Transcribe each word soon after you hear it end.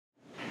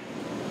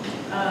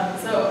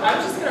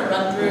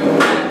run through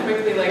kind of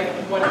quickly like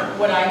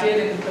what I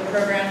did in the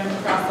program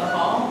across the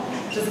hall,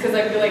 just because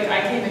I feel like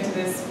I came into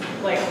this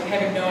like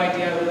having no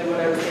idea really what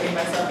I was getting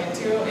myself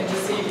into, and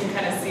just so you can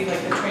kind of see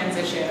like the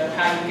transition of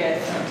how you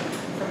get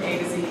from A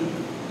to Z.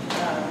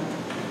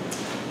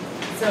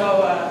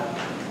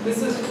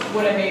 This is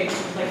what I made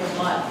like a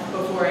month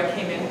before I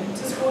came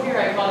into school here.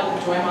 I called it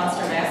the Joy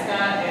Monster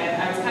mascot,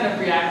 and I was kind of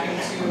reacting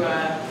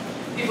to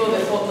people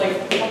that told,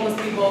 like homeless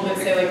people that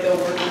say like they'll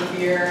work with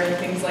beer and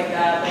things like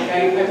that. Like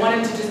I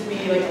wanted to just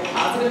be like a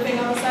positive thing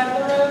on the side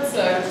of the road,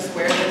 so I would just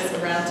wear this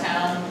around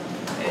town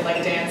and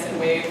like dance and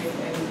wave.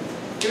 And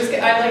it was,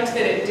 I liked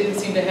that it didn't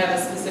seem to have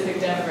a specific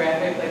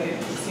demographic, like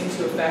it seemed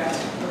to affect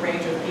a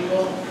range of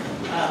people.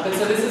 But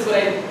so this is what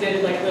I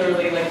did like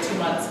literally like 2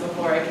 months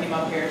before I came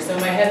up here. So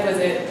my head was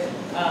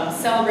at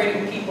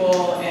celebrating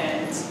people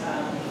and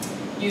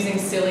using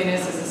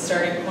silliness as a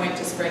starting point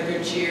to spread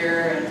good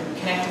cheer and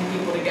connecting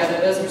people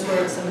together. Those were sort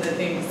of some of the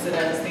things that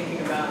I was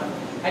thinking about.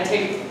 I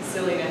take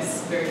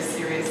silliness very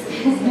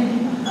seriously.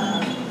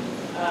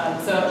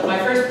 So my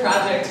first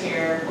project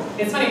here,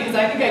 it's funny because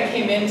I think I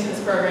came into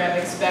this program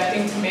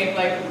expecting to make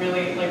like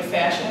really like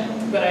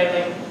fashion, but I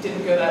like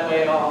didn't go that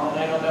way at all, and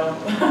I don't know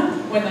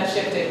when that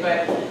shifted.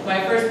 But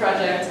my first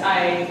project,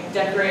 I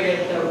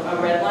decorated a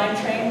red line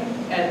train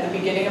at the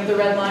beginning of the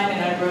red line,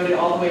 and I rode it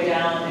all the way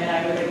down, and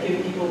I would like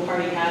give people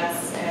party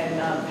hats and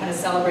kind of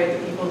celebrate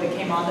the people that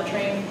came on the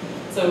train.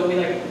 So we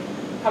like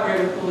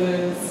covered it with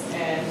balloons,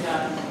 and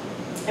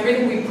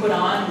everything we put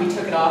on, we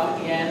took it off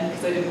at the end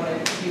because I didn't want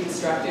it to be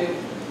destructive.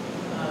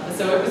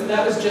 So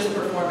that was just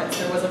performance.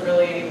 There wasn't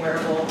really any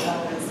wearable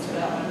elements to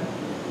that one.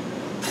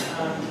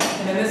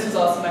 And then this was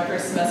also my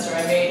first semester.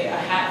 I made a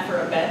hat for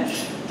a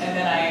bench, and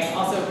then I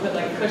also put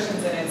like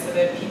cushions in it so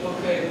that people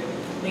could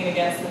lean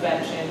against the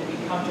bench and be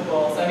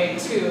comfortable. So I made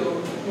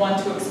two, one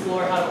to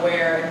explore how to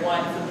wear and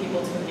one for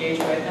people to engage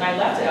with. And I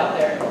left it out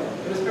there.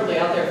 It was probably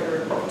out there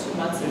for 2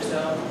 months or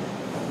so.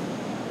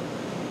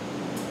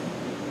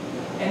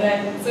 And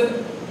then,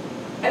 so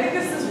I think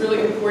this is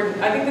really important.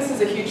 I think this is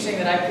a huge thing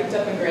that I picked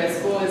up in grad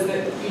school, is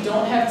that you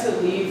don't have to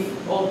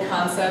leave old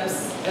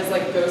concepts as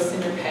like ghosts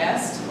in your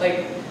past.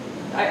 Like,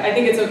 I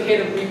think it's okay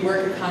to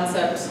rework a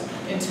concept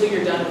until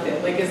you're done with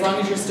it. Like, as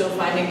long as you're still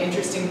finding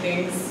interesting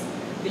things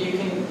that you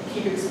can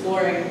keep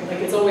exploring, like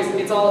it's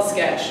all a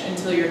sketch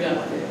until you're done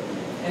with it.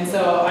 And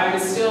so I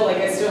was still, like,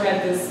 I still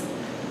had this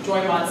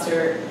Joy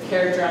Monster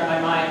character on my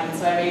mind, and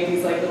so I made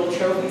these like little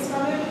trophies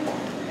from it.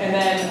 And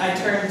then I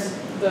turned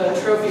the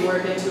trophy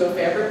work into a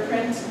fabric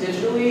print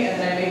digitally,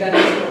 and then I made that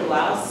into a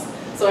blouse.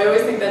 So I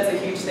always think that's a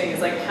huge thing, is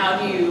like how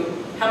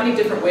many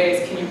different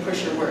ways can you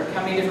push your work?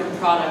 How many different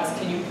products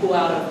can you pull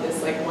out of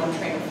this like one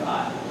train of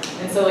thought?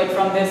 And so like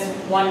from this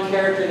one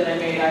character that I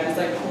made, I was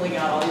like pulling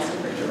out all these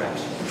different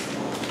directions.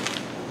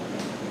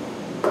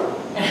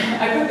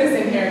 I put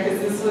this in here because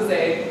this was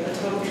a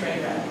total train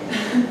wreck.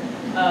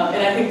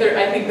 And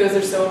I think those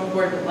are so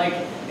important. Like,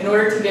 in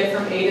order to get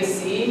from A to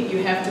C,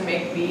 you have to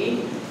make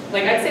B.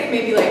 Like, I'd say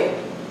maybe like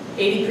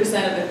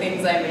 80% of the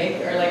things I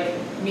make are like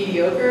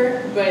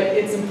mediocre, but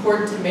it's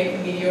important to make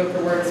the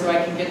mediocre work so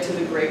I can get to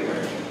the great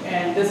work.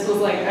 And this was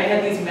like, I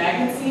had these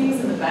magnet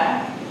seams in the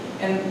back,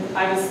 and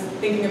I was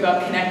thinking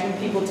about connecting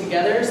people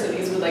together, so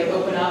these would like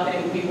open up and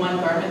it would be one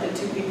garment that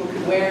 2 people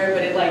could wear,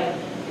 but it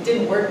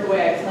didn't work the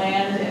way I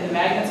planned, and the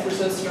magnets were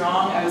so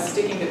strong, I was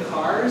sticking to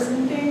cars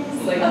and things.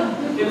 Like,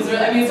 it was really,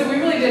 I mean, so we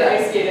really did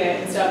ice skate it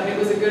and stuff, and it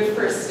was a good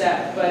first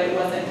step, but it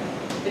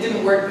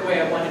didn't work the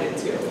way I wanted it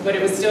to. But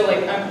it was still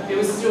like, it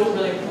was still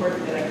really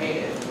important that I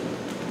made it.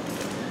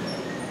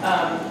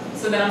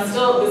 So then this is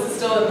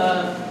still in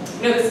the,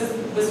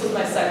 this was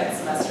my second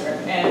semester,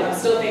 and I'm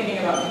still thinking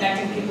about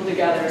connecting people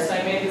together. So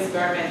I made this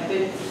garment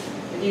that,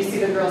 if you see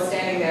the girl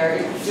standing there,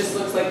 it just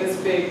looks like this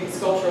big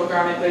sculptural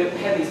garment, but it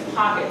had these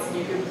pockets, and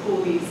you could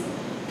pull these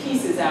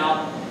pieces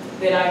out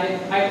that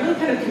I really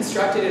kind of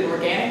constructed it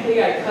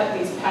organically. I cut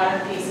these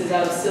pattern pieces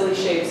out of silly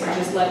shapes and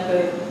just let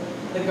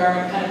the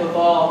garment kind of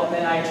evolve, and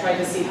then I tried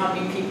to see how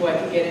many people I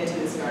could get into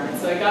this garment.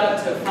 So I got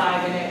up to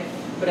 5 in it,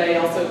 but I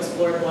also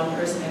explored 1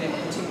 person in it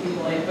and 2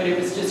 people in it. But it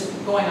was just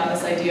going on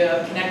this idea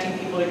of connecting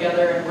people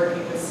together and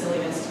working with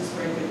silliness to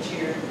spread good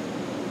cheer.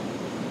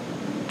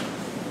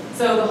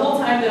 So the whole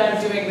time that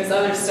I'm doing this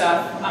other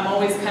stuff, I'm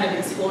always kind of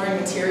exploring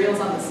materials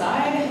on the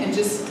side, and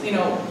just, you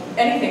know,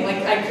 anything.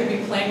 Like, I could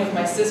be playing with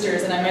my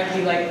sisters, and I might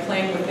be like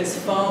playing with this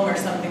foam or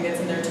something that's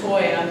in their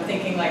toy, and I'm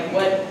thinking like,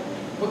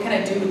 what can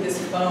I do with this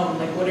foam?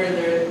 Like, what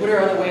are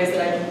other ways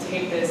that I can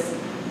take this?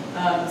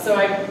 So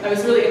I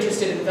was really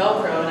interested in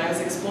Velcro, and I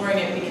was exploring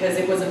it because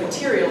it was a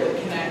material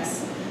that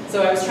connects.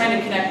 So I was trying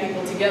to connect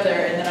people together,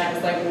 and then I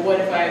was like, well, what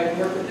if I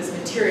work with this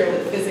material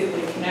that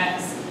physically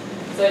connects?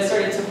 So I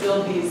started to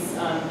build these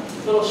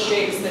little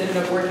shapes that ended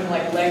up working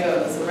like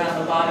Legos around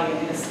the body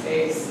and in a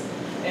space.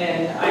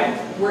 And I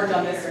worked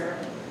on this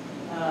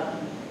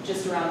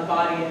just around the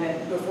body, and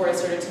then before I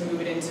started to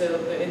move it into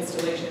the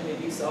installation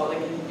that you saw,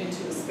 like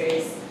into the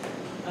space.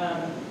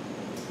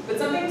 But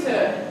something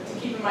to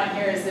keep in mind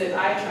here is that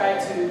I try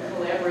to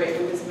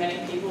collaborate with as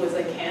many people as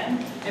I can.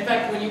 In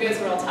fact, when you guys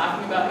were all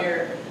talking about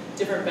your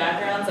different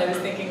backgrounds. I was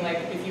thinking like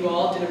if you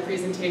all did a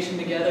presentation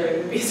together, it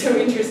would be so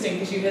interesting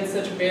because you had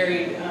such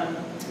varied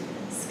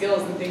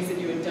skills and things that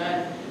you had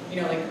done.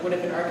 You know, like what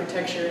if an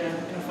architecture and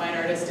a fine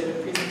artist did a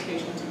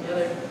presentation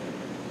together?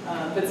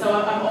 But so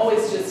I'm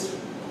always just,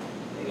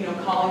 you know,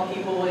 calling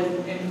people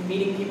and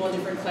meeting people in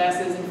different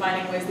classes and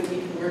finding ways that we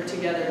can work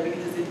together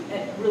because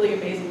really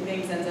amazing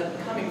things ends up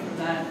coming from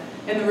that.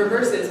 And the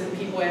reverse is when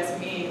people ask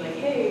me like,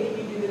 hey,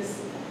 can you do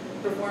this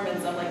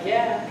performance? I'm like,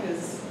 yeah,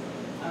 because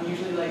I'm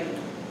usually like,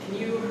 can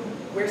you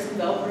wear some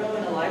Velcro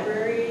in a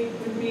library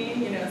with me?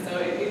 You know, so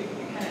it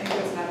kind of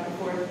goes back and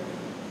forth.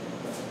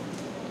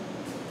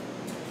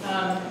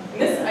 And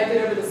this I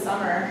did over the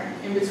summer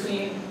in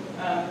between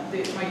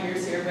my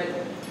years here, but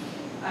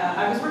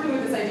I was working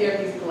with this idea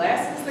of these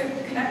glasses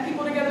that connect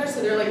people together.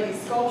 So they're like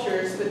these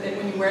sculptures, but then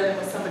when you wear them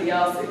with somebody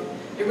else,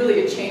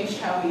 it changed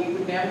how we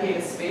would navigate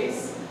a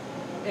space.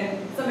 And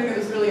something that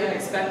was really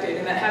unexpected,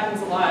 and that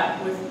happens a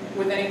lot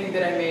with anything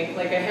that I make.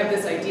 Like I have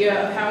this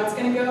idea of how it's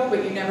going to go,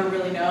 but you never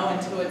really know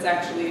until it's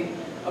actually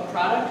a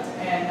product.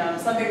 And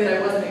something that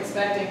I wasn't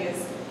expecting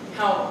is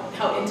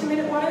how intimate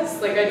it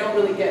was. Like I don't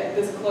really get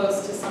this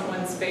close to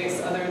someone's space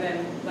other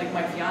than like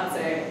my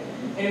fiance.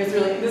 And it was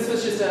really, this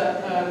was just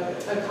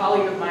a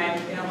colleague of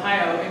mine in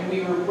Ohio, and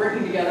we were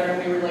working together,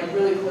 and we were like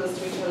really close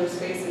to each other's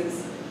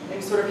spaces,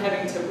 and sort of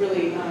having to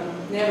really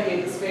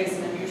navigate the space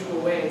in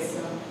unusual ways.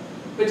 So.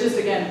 But just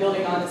again,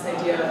 building on this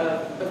idea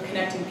of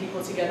connecting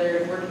people together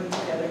and working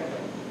together.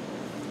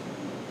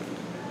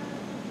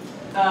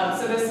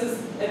 So this is,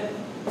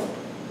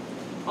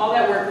 all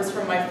that work was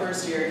from my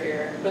first year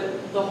here.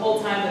 But the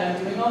whole time that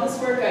I'm doing all this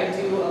work, I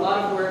do a lot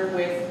of work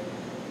with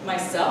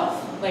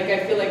myself. Like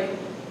I feel like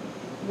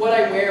what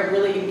I wear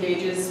really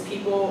engages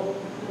people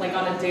like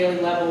on a daily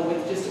level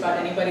with just about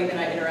anybody that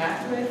I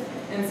interact with.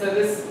 And so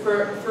this,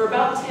 for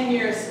about 10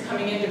 years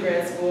coming into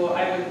grad school,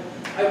 I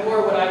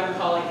wore what I would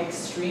call like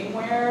extreme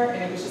wear,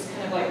 and it was just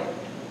kind of like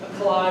a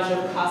collage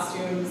of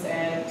costumes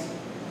and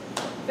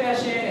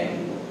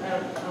fashion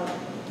and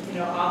you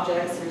know,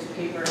 objects. There's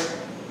paper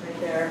right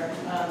there.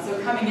 So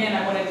coming in,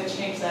 I wanted to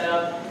change that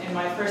up. In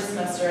my first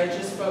semester, I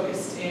just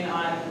focused in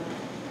on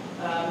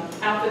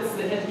outfits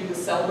that had to do with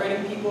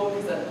celebrating people,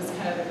 because that was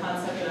kind of the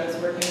concept that I was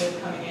working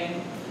with coming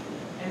in.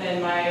 And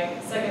then my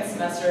second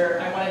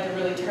semester, I wanted to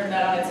really turn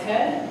that on its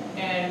head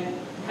and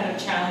kind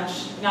of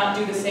challenge, not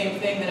do the same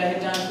thing that I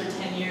had done for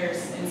 10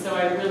 years. And so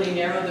I really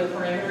narrowed the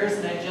parameters,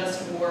 and I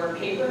just wore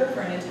paper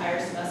for an entire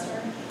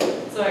semester.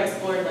 So I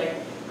explored like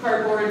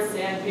cardboard,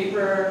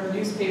 sandpaper,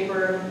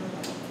 newspaper,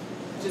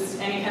 just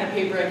any kind of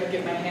paper I could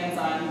get my hands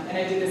on. And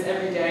I did this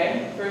every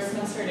day for a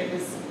semester, and it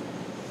was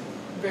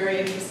very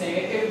interesting.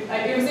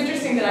 It was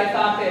interesting that I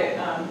thought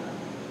that,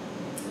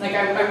 like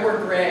I wore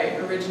gray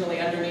originally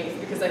underneath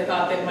because I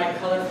thought that my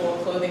colorful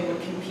clothing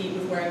would compete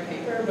with wearing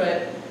paper,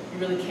 but you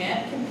really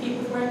can't compete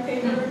with wearing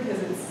paper because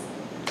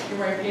you're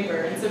wearing paper.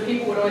 And so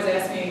people would always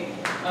ask me,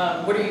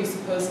 what are you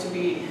supposed to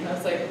be? And I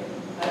was like,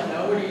 I don't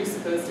know, what are you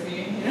supposed to be?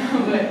 You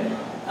know,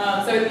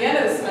 but so at the end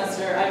of the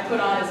semester, I put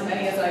on as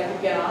many as I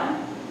could get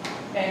on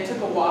and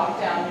took a walk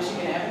down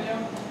Michigan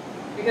Avenue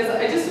because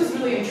I just was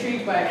really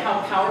intrigued by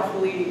how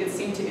powerfully it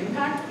seemed to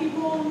impact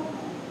people,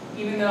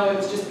 even though it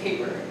was just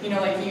paper. You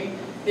know, like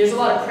there's a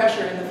lot of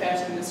pressure in the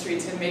fashion industry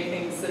to make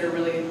things that are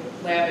really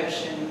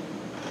lavish and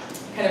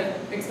kind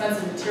of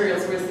expensive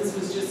materials, whereas this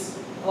was just,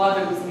 a lot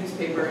of it was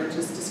newspaper and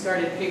just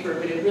discarded paper,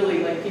 but it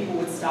really, like, people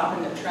would stop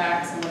in their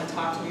tracks and want to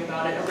talk to me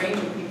about it, a range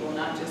of people,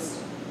 not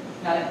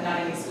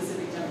any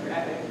specific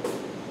demographic.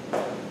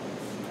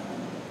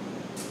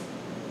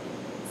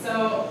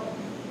 So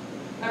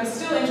I was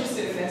still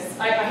interested in this.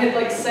 I had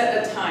like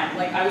set a time,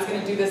 like I was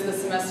going to do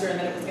this semester and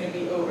then it was going to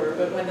be over,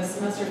 but when the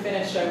semester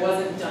finished, I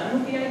wasn't done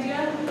with the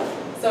idea,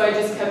 so I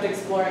just kept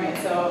exploring it.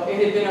 So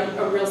it had been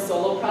a real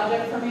solo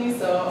project for me,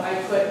 so I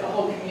put a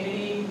whole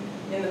community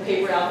in the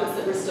paper outfits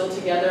that were still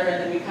together,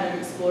 and then we kind of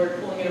explored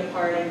pulling it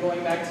apart and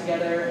going back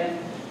together, and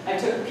I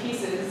took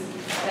pieces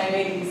and I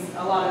made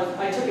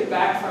I took it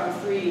back from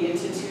 3D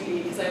into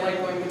 2D because I like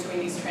going between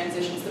these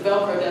transitions. The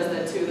Velcro does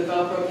that too. The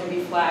Velcro can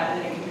be flat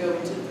and then it can go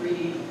into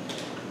 3D.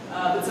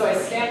 But so I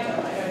stamped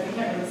them. I know you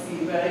can't really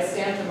see, but I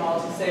stamped them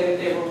all to say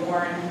that they were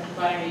worn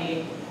by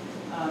me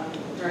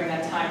during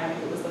that time. I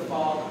think it was the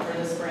fall or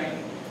the spring.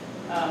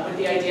 With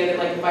the idea that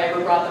like if I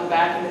ever brought them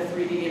back into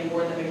 3D and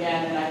wore them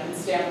again, and I could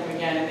stamp them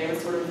again, and they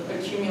would sort of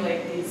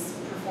accumulate these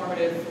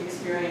performative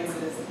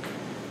experiences.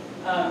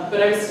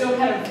 But I was still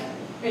kind of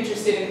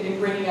interested in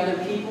bringing other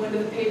people into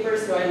the paper,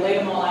 so I laid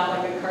them all out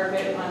like a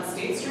carpet on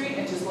State Street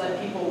and just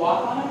let people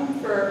walk on them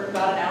for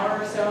about an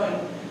hour or so.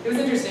 And it was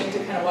interesting to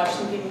kind of watch.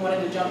 Some people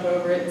wanted to jump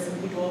over it and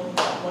some people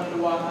wanted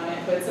to walk on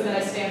it. But so then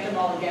I stamped them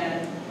all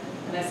again,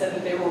 and I said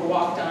that they were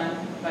walked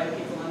on by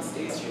people on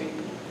State Street.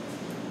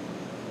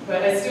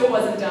 But I still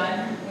wasn't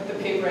done with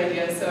the paper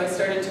idea, so I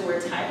started to wear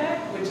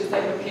tie-back, which is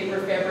like a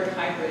paper-fabric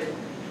hybrid.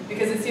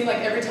 Because it seemed like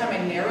every time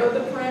I narrowed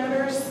the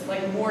parameters,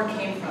 like more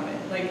came from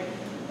it. Like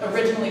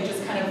originally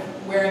just kind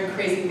of wearing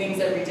crazy things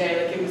every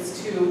day, like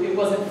it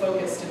wasn't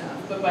focused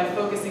enough. But by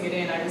focusing it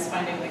in, I was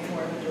finding like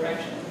more of a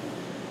direction.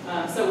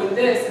 So with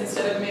this,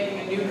 instead of making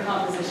a new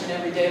composition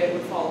every day that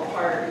would fall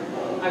apart,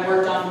 I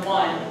worked on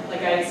one.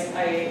 Like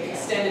I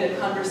extended a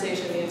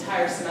conversation the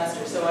entire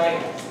semester. So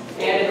I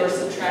added or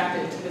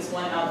subtracted to this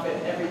one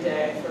outfit every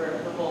day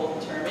for the whole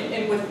term.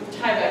 And with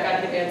tie-back,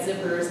 I could add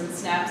zippers and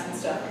snaps and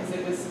stuff because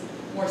it was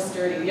more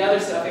sturdy. The other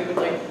stuff, it would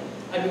like,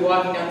 I'd be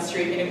walking down the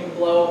street and it would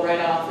blow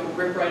right off, it would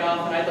rip right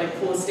off, and I'd like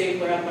pull a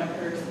stapler out of my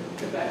purse and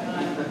put it back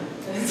on.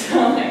 And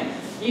so like,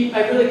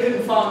 I really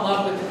couldn't fall in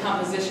love with the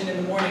composition in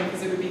the morning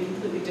because it would be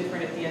completely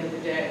different at the end of the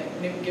day,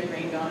 and it would get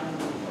rained on and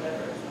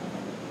whatever.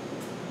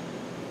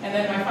 And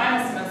then my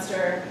final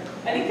semester,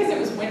 I think because it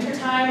was winter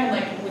time and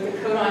like with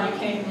the coat on you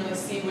can't even really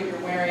see what you're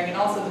wearing, and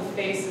also the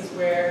face is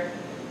where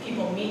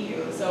people meet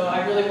you. So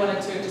I really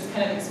wanted to just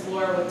kind of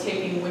explore with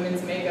taking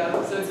women's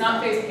makeup. So it's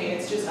not face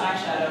paint, it's just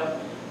eyeshadow,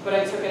 but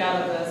I took it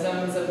out of the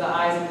zones of the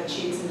eyes and the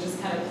cheeks and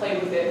just kind of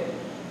played with it.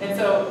 And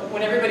so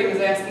when everybody was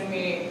asking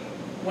me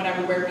when I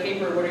would wear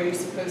paper, what are you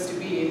supposed to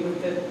be?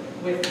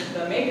 With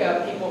the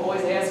makeup, people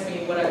always asked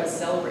me what I was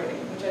celebrating,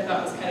 which I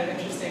thought was kind of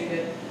interesting.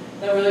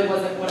 That really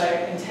wasn't what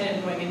I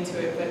intended going into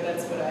it, but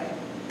that's what I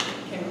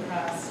came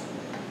across.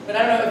 But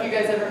I don't know if you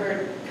guys ever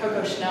heard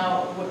Coco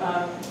Chanel,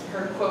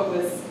 her quote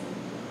was,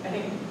 I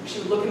think she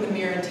would look in the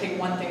mirror and take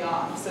one thing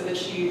off so that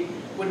she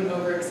wouldn't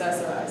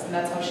over-accessorize, and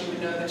that's how she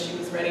would know that she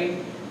was ready.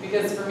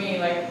 Because for me,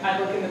 like, I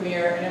look in the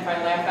mirror, and if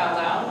I laugh out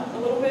loud a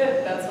little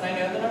bit, that's when I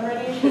know that I'm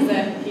ready, because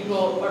then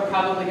people are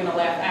probably going to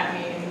laugh at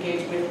me and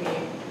engage with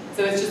me.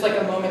 So it's just like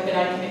a moment that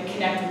I can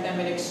connect with them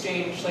and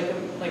exchange,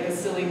 like a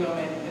silly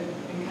moment,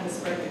 and kind of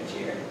spread good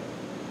cheer.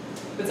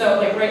 But so,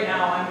 like, right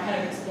now, I'm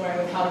kind of exploring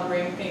with how to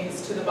bring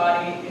things to the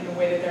body in a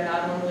way that they're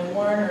not normally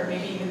worn, or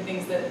maybe even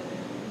things that,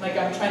 like,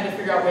 I'm trying to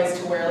figure out ways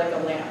to wear, like,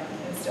 a lamp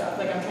and stuff.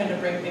 Like, I'm trying to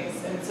bring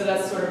things, and so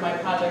that's sort of my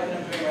project that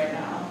I'm doing right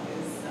now,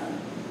 is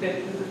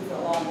that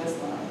along this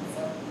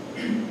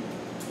line.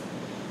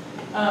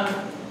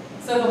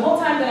 So the whole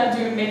time that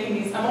I'm making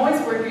these, I'm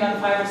always working on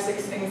 5 or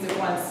 6 things at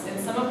once, and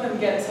some of them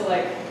get to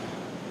like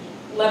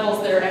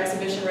levels that are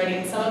exhibition ready,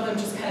 and some of them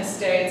just kind of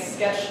stay in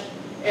sketch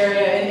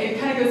area, and it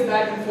kind of goes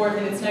back and forth,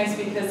 and it's nice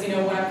because, you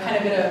know, when I'm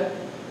kind of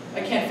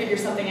I can't figure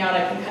something out,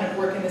 I can kind of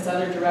work in this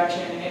other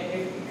direction, and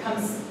it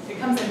comes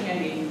in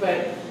handy.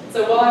 But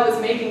so while I was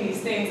making these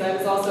things, I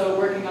was also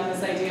working on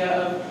this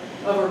idea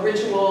of a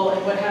ritual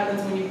and what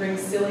happens when you bring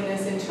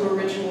silliness into a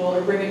ritual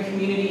or bring a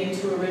community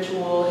into a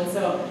ritual. And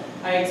so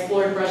I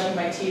explored brushing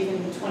my teeth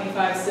in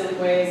 25 silly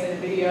ways in a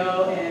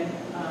video, and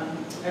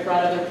I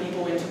brought other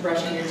people into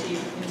brushing your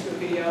teeth into a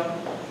video.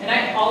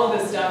 And all of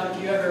this stuff,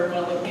 if you ever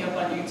want to look me up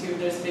on YouTube,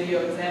 there's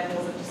video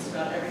examples of just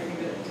about everything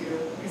that I do.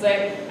 Because I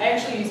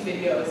actually use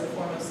video as a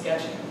form of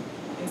sketching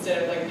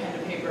instead of like pen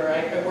to paper.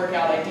 I work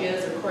out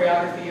ideas or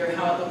choreography or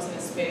how it looks in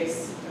a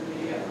space through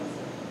video.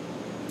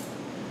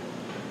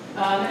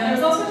 And I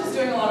was also just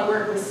doing a lot of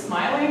work with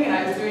smiling, and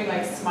I was doing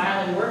like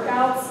smiling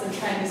workouts and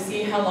trying to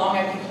see how long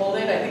I could hold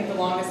it. I think the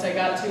longest I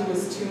got to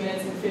was 2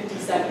 minutes and 50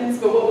 seconds.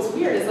 But what was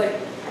weird is like,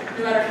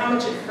 no matter how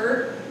much it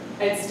hurt,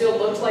 it still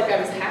looked like I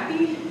was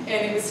happy, and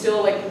it was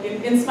still like,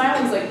 in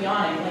smiling is like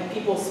yawning, like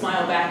people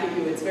smile back at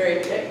you. It's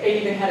very, I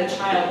even had a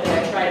child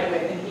that I tried it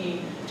with, and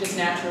he just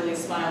naturally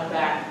smiled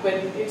back.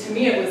 But to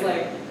me it was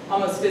like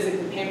almost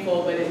physically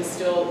painful, but it was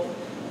still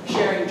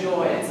sharing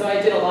joy. And so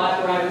I did a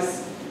lot where I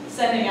was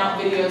sending out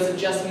videos of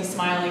just me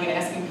smiling and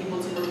asking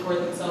people to record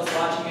themselves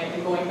watching it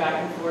and going back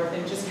and forth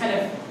and just kind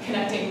of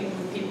connecting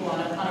with people on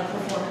a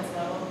performance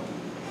level.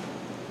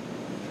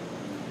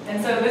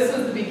 And so this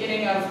was the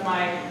beginning of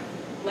my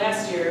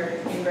last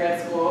year in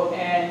grad school,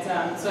 and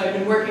so I've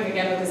been working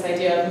again with this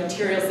idea of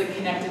materials that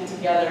connected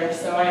together.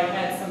 So I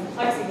had some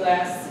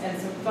plexiglass and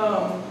some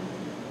foam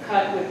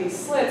cut with these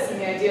slits,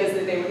 and the idea is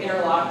that they would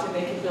interlock and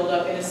they could build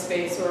up in a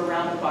space or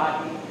around the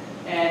body.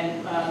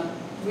 And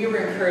we were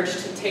encouraged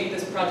to take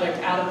this project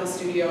out of the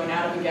studio and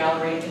out of the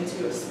gallery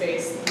into a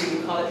space.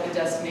 We call it the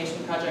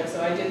Destination Project.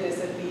 So I did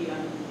this at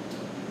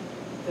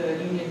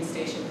the Union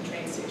Station, the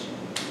train station.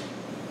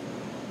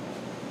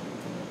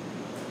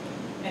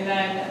 And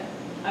then,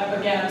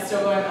 again, I'm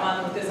still going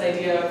on with this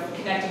idea of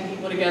connecting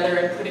people together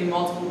and putting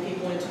multiple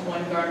people into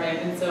one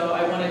garment. And so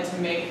I wanted to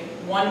make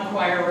one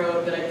choir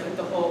robe that I put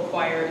the whole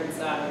choir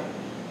inside.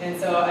 And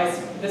so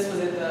this was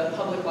at the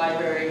public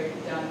library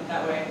down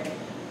that way.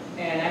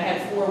 And I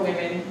had 4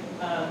 women.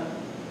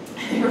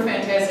 They were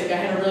fantastic. I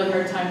had a really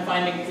hard time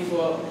finding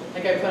people.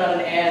 Like I put out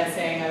an ad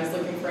saying I was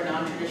looking for a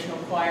non-traditional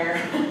choir.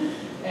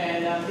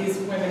 And these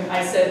women,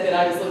 I said that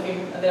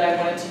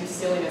I wanted to use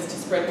silliness to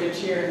spread good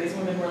cheer. And these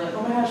women were like,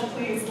 oh my gosh,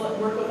 please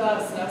work with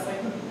us. And I was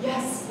like,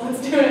 yes,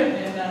 let's do it.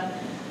 And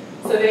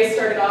so they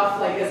started off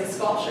like as a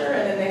sculpture,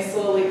 and then they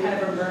slowly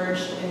kind of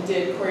emerged and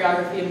did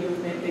choreography and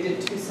movement. They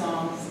did 2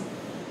 songs.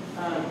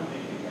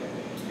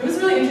 It was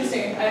really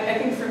interesting. I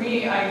think for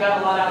me, I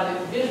got a lot out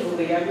of it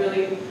visually. I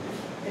really,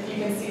 if you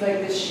can see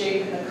like this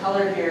shape and the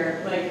color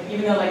here, like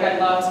even though like I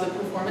loved the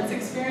performance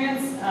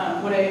experience,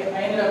 I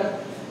ended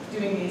up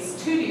doing these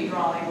 2D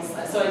drawings.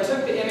 So I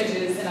took the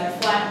images and I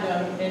flattened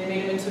them and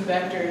made them into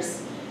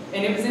vectors.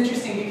 And it was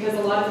interesting because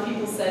a lot of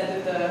people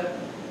said that the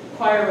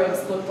choir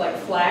robes looked like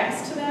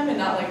flags to them and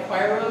not like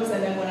choir robes.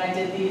 And then when I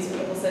did these,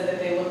 people said that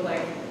they looked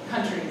like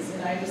countries.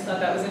 And I just thought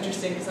that was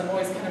interesting because I'm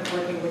always kind of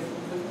working with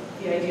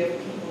the idea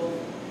of people.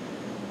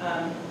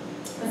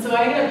 And so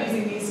I ended up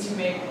using these to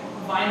make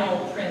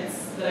vinyl prints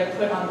that I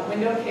put on the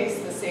window case,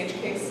 the sage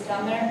case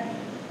down there.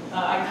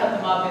 I cut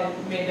them up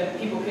and made them,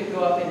 people could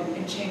go up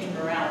and change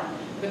them around.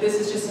 But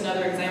this is just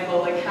another example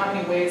of like how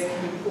many ways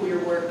can you pull your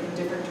work in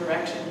different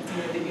directions,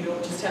 that you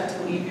don't just have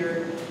to leave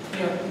your,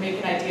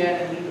 make an idea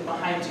and leave it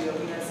behind you.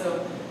 So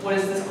what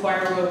does this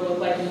choir robe look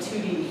like in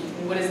 2D?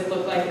 And what does it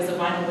look like as a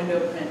vinyl window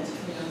print?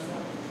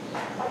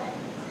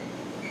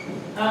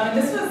 And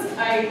this was,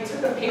 I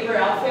took a paper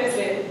outfit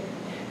that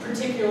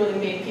particularly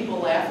made people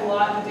laugh a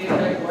lot the day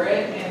that I wore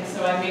it, and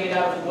so I made it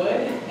out of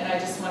wood, and I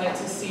just wanted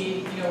to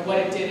see, what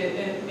it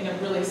did in a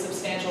really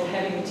substantial,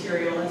 heavy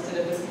material instead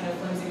of this kind of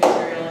flimsy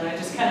material, and I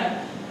just kind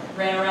of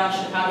ran around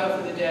Chicago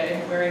for the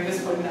day wearing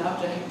this wooden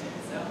object.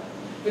 So,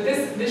 but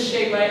this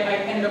shape, I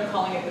ended up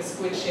calling it the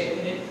squid shape,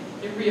 and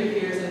it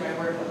reappears in my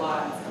work a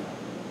lot.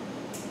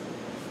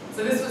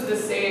 So this was the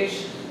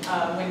sage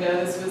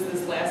window. This was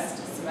this last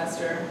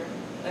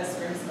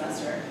spring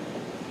semester.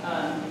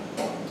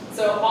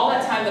 So all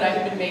that time that I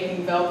had been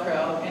making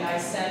Velcro, and I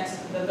sent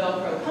the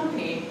Velcro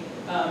company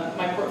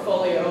my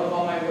portfolio of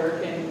all my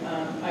work, and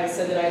I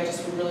said that I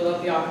just would really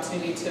love the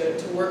opportunity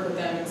to work with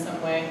them in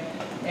some way.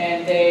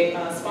 And they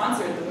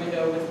sponsored the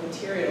window with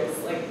materials,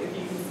 like if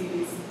you can see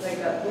these, like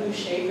that blue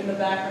shape in the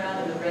background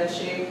and the red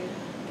shape,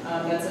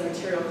 that's a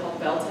material called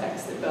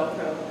Veltex that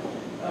Velcro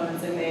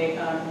owns, and they,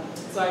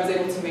 so I was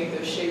able to make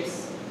those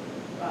shapes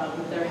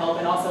with their help,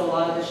 and also a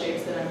lot of the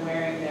shapes that I'm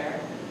wearing there.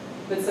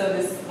 But so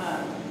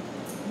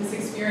this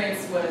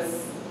experience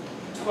was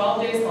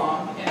 12 days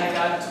long, and I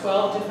got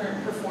 12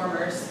 different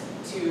performers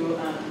to,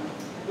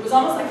 it was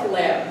almost like a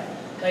lab.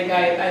 Like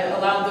I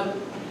allowed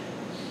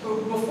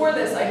before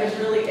this, I had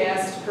really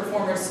asked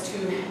performers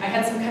to, I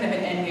had some kind of an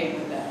end game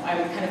with them. I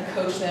would kind of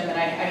coach them, and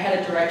I had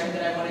a direction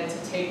that I wanted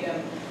to take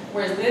them.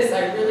 Whereas this,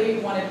 I really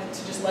wanted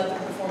to just let the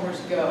performers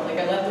go. Like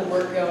I let the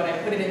work go, and I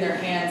put it in their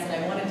hands,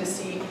 and I wanted to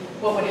see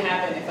what would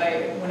happen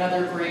when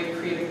other great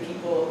creative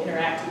people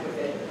interacted with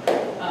it.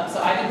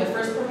 So I did the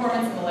first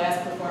performance and the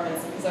last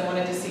performance because I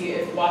wanted to see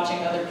if watching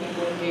other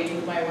people engage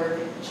with my work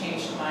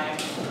changed my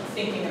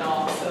thinking at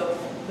all. So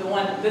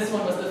this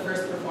one was the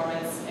first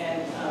performance,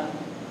 and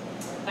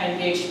I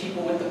engaged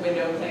people with the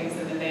window things,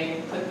 and then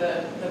they put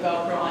the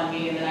Velcro on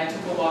me, and then I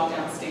took a walk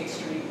down State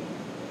Street.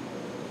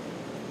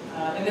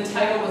 And the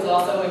title was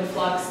also in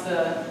flux.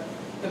 The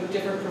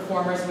different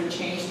performers would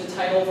change the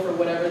title for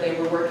whatever they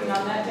were working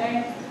on that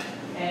day.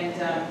 And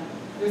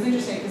it was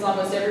interesting because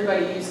almost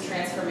everybody used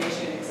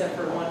transformation except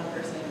for one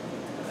person.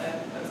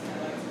 That was kind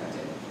of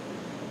unexpected.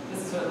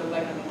 This is what it looked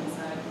like on the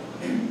inside.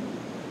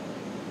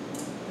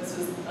 This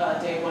was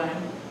day 1.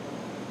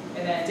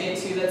 And then day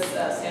 2, that's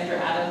Sandra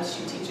Adams.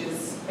 She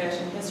teaches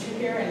fashion history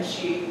here, and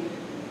she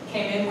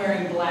came in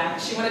wearing black.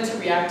 She wanted to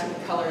react to the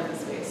color in the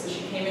space. So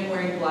she came in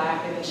wearing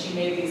black, and then she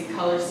made these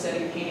color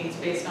study paintings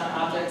based on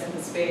objects in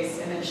the space,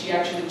 and then she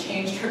actually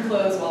changed her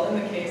clothes while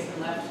in the case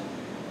and left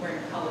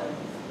wearing color.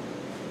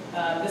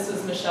 This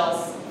was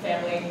Michelle's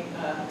family,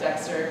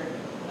 Dexter.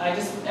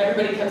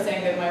 Everybody kept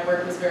saying that my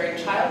work was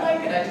very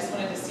childlike, and I just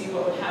wanted to see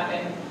what would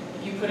happen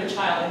if you put a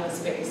child in the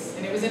space.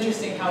 And it was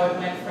interesting how it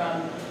went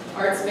from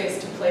art space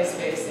to play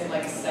space in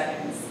like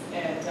seconds.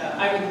 And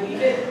I would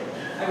leave it.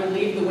 I would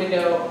leave the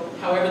window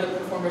however the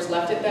performers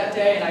left it that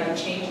day, and I would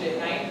change it at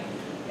night.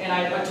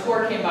 And a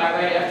tour came by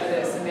right after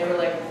this, and they were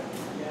like,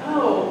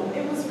 "Oh,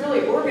 it was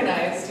really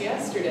organized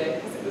yesterday,"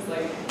 because it was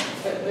like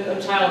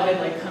a child had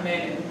like come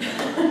in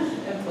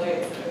and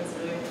played. So it was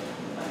really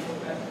funny.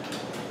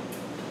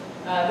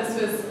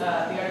 This was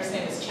the artist's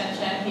name is Chen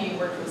Chen. He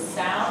worked with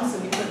sound, so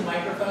he put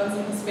microphones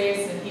in the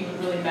space, and he would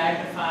really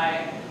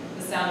magnify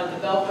the sound of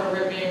the Velcro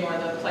ripping or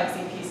the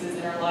plexi pieces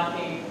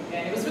interlocking.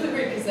 And it was really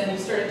great because then you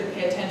started to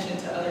pay attention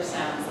to other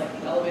sounds, like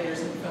the elevators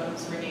and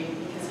phones ringing,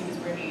 because he was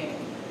bringing it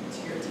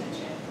to your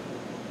attention.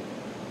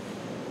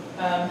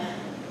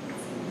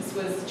 This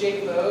was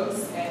Jake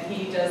Bogues, and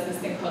he does this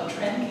thing called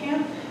Trend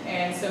Camp.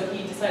 And so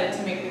he decided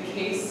to make the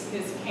case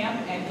his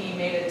camp, and he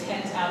made a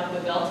tent out of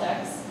the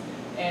Veltex,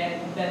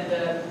 and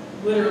then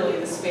literally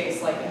the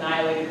space like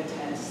annihilated the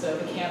tent. So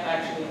the camp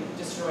actually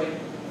destroyed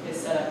his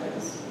setup. It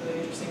was really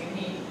interesting.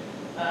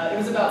 And it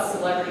was about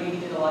celebrity. He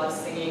did a lot of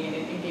singing and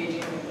engaging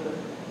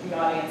with the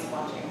audience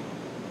watching.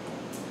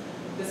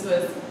 This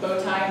was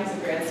Bowtie. He's a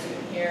grad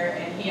student here,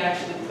 and he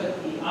actually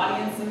put the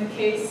audience in the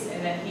case,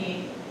 and then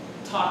he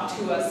talked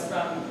to us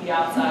from the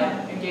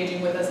outside,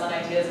 engaging with us on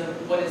ideas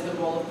of what is the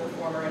role of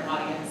performer and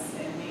audience,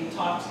 and we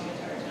talked the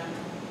entire time.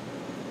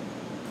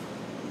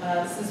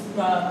 This is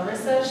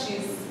Marissa.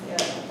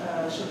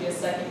 She'll be a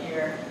second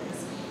year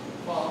this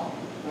fall,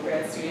 a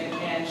grad student,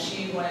 and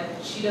she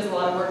does a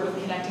lot of work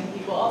with connecting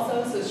people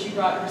also, so she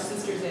brought her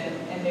sisters in,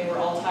 and they were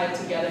all tied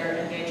together,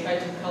 and they tried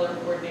to color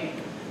coordinate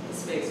the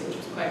space, which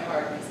was quite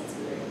hard because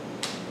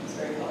it's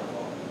very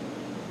colorful.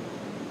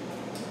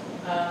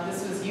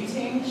 This was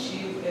Yuting. She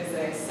is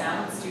a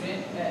sound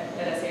student at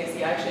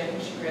SAIC. Actually, I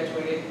think she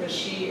graduated, but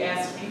she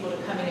asked people to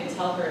come in and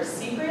tell her a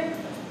secret.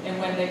 And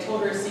when they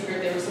told her a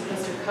secret, they were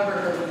supposed to cover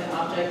her with an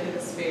object in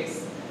the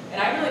space.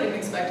 And I really didn't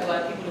expect a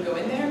lot of people to go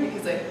in there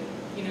because,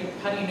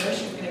 how do you know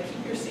she's going to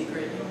keep your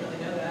secret? You don't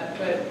really know that.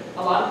 But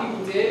a lot of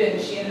people did,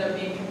 and she ended up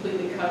being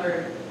completely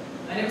covered.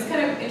 And it was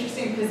kind of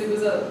interesting because it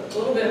was a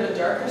little bit of a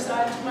darker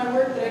side to my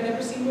work that I'd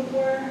never seen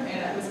before, and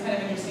it was kind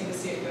of interesting to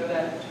see it go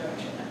that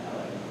direction.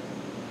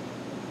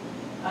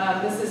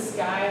 This is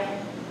Sky.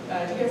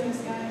 Do you guys know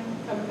Sky?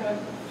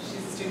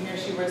 She's a student here.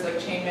 She wears like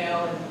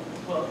chainmail and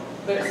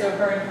so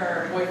her and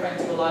her boyfriend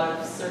do a lot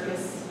of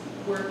circus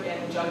work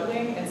and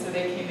juggling, and so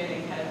they came in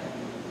and kind of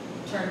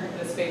turned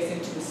the space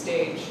into a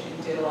stage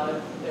and did a lot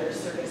of their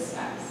circus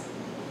acts.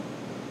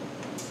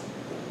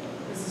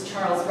 This is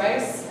Charles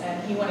Rice,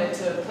 and he wanted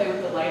to play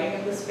with the lighting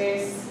of the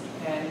space,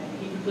 and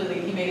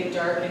he made it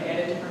dark and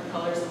added different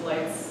colors of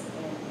lights,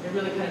 and it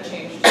really kind of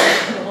changed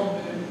the whole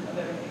mood of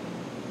everything.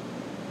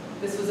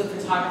 This was a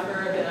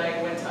photographer that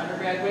I went to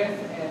undergrad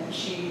with, and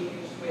she,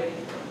 with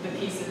the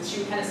pieces, she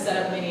would kind of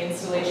set up mini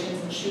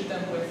installations and shoot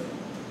them with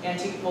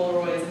antique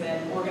Polaroids and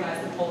then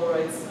organize the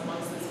Polaroids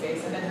amongst the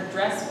space. And then her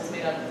dress was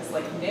made out of this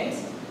like knit,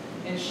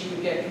 and she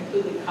would get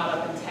completely caught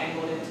up and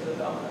tangled into the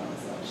Velcro.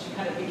 So she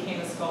kind of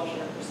became a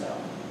sculpture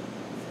herself.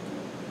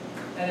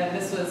 And then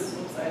this was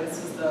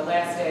the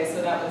last day,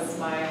 so that was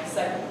my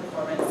second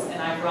performance,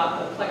 and I brought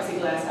the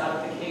plexiglass out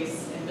of the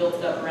case and built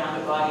it up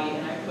around a body,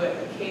 and I put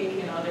a cake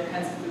and other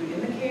kinds of food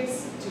in the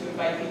case to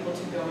invite people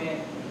to go in.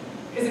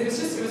 Because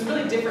it was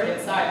really different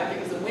inside. Like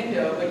it was a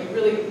window, but you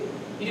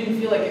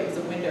didn't feel like it was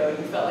a window.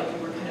 You felt like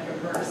you were kind of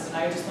immersed, and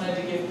I just wanted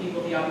to give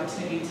people the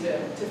opportunity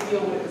to feel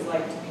what it was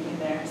like to be in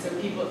there. So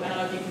people, I don't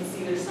know if you can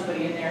see, there's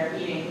somebody in there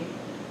eating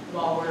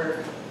while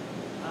we're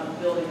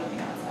building on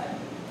the outside.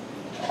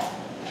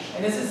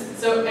 And this is,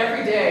 so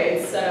every day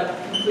it's set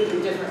up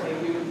completely differently.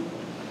 We would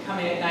come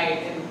in at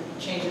night and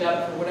change it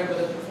up for whatever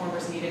the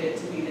performers needed it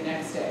to be the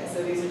next day.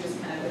 So these are just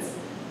kind of, it's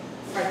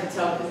hard to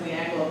tell because of the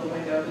angle of the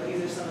window, but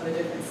these are some of the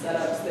different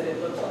setups that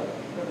it looked like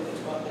over the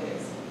 12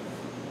 days.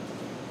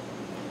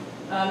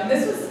 And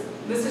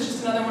this is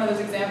just another one of those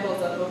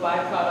examples of a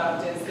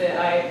byproduct, is that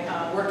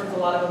I worked with a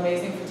lot of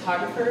amazing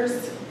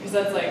photographers, because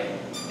that's like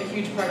a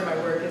huge part of my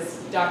work, is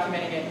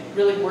documenting it,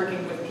 really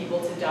working with people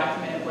to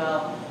document it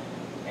well.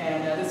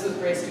 And this was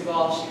Grace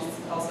Duvall. She's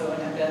also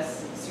an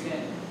MS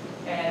student.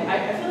 And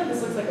I feel like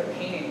this looks like a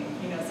painting,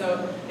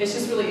 so it's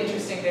just really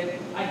interesting that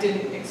I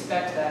didn't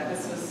expect that.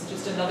 This was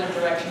just another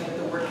direction that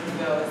the work can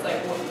go. It's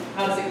like,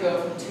 how does it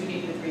go from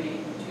 2D to 3D,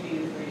 2D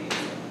to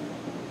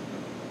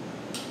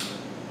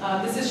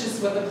 3D? This is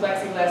just what the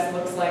plexiglass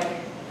looks like.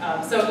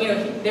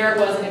 There it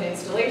was in an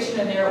installation,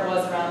 and there it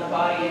was around the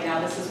body, and now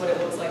this is what it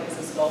looks like as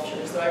a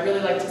sculpture. So I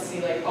really like to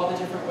see all the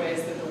different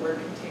ways that the work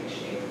can take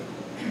shape.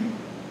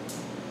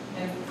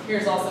 And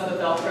here's also the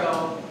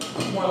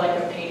Velcro, more like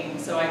a painting.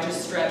 So I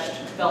just stretched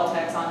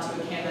Veltex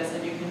onto a canvas,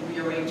 and you can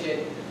rearrange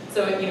it.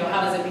 So,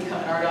 how does it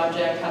become an art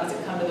object? How does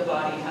it come to the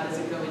body? How does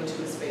it go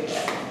into a space?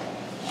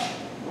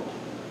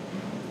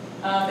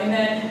 And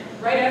then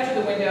right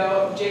after the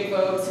window, Jake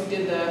Bogues, who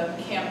did the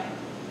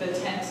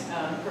tent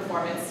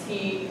performance,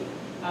 he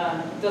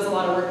does a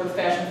lot of work with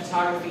fashion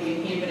photography,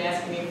 and he had been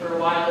asking me for a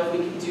while if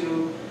we could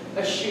do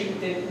a shoot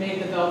that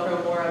made the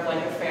Velcro more of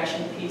like a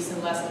fashion piece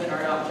and less of an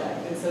art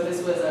object. And so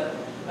this was a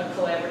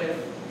collaborative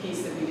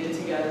piece that we did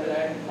together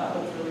that I thought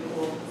looked really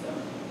cool.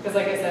 Because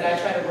like I said, I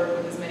try to work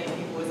with as many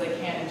people as I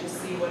can and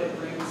just see what it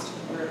brings to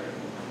the work.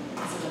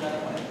 This is another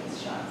one of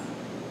these shots.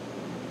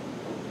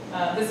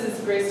 This is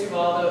Grace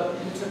Duvall,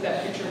 who took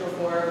that picture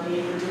before.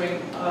 We were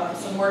doing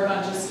some work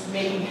on just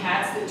making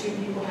hats that two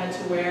people had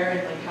to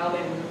wear and how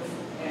they move,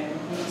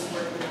 and we just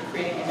worked with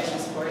creating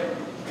images for it.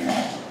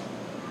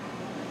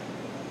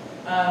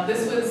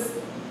 This was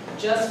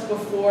just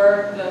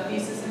before the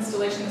thesis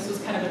installation. This was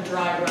kind of a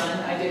dry run.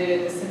 I did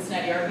it at the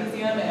Cincinnati Art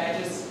Museum, and I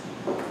just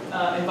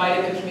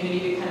invited the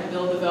community to kind of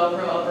build the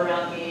Velcro up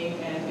around me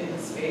and in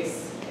the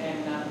space.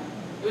 And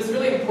it was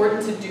really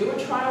important to do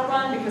a trial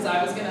run because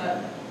I was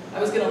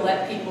gonna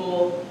let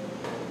people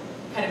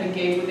kind of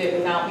engage with it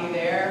without me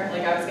there.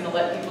 Like I was gonna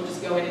let people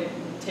just go in and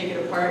take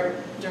it apart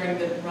during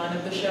the run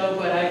of the show,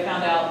 but I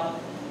found out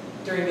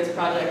during this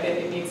project that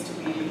it needs to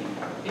be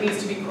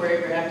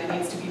choreographed. It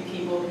needs to be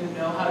people who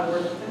know how to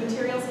work with the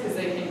materials, because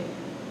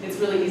it's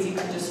really easy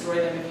to destroy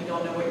them if you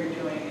don't know what you're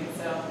doing. And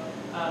so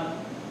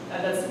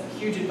that's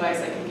huge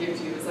advice I can give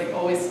to you. It's like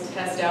always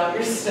test out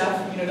your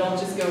stuff. Don't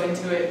just go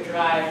into it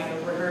dry.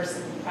 Rehearse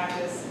and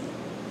practice.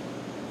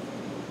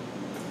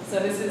 So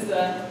this is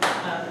the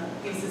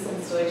thesis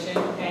installation,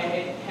 and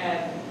it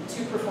had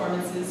 2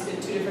 performances,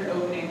 did 2 different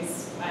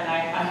openings, and I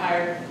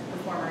hired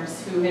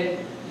performers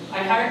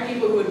I hired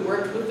people who had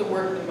worked with the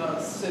work the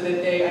most, so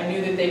that I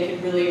knew that they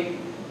could really,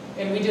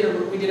 and we did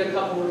a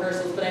couple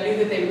rehearsals, but I knew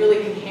that they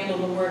really could handle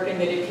the work and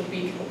that it could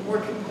be more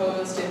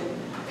composed and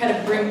kind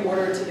of bring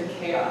order to the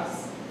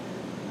chaos.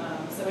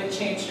 So it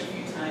changed a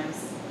few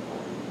times.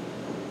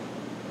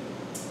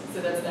 So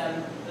that's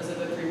them. Those are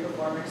the 3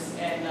 performers.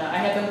 And I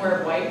had them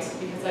wear white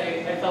because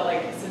I felt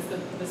like since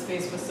the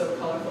space was so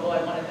colorful,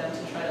 I wanted them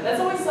to try to.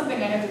 That's always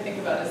something I have to think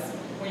about is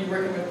when you're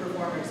working with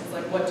performers. It's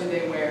like, what do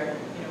they wear?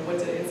 You know,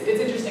 it's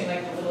interesting,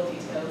 like the little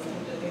details you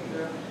have to think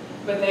through.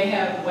 But they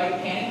have white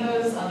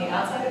pantyhose on the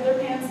outside of their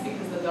pants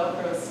because the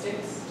Velcro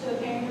sticks to the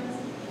pantyhose.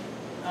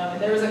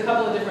 And there was a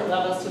couple of different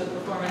levels to the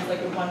performance. Like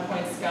at one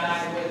point,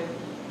 Sky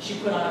she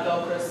put on a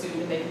Velcro suit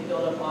and they could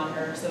build up on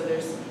her. So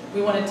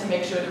we wanted to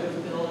make sure there was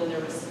build and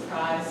there was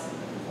surprise in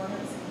the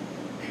performance.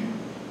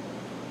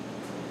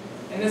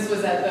 And this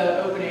was at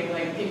the opening,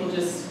 like people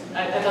just,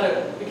 I thought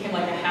it became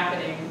like a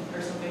happening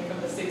or something from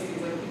the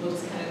 60s, like people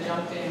just kind of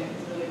jumped in. It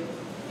was really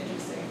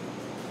interesting.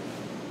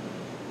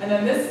 And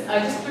then this, I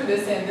just threw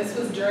this in. This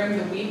was during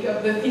the week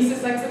of the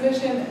thesis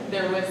exhibition.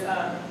 There was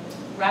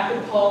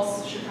Rapid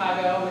Pulse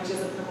Chicago, which is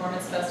a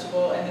performance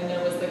festival, and then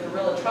there was the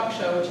Gorilla Truck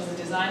Show, which is a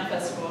design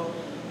festival.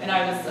 And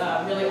I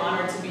was really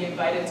honored to be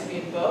invited to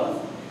be in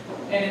both.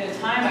 And at the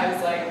time, I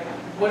was like,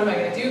 what am I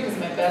going to do? Because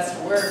my best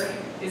work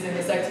is in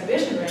this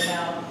exhibition right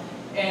now.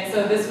 And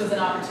so this was an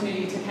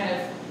opportunity to kind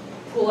of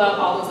pull out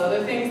all those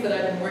other things that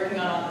I've been working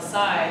on the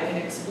side and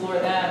explore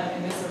them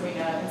in this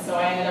arena. And so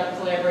I ended up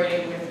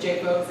collaborating with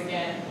Jake Bogues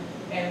again,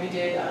 and we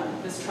did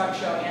this truck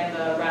show and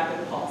the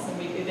Rapid Pulse.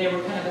 And they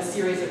were kind of a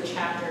series of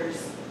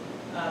chapters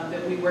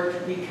that we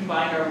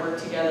combined our work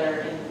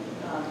together, and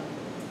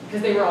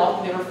because they were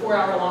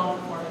 4-hour-long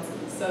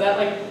performances. So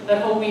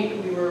that whole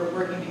week we were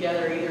working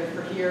together either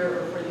for here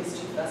or for these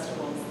 2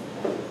 festivals.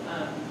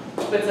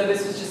 But so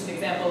this was just an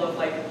example of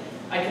like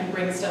I can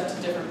bring stuff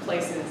to different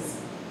places.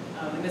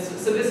 And this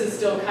is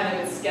still kind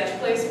of its sketch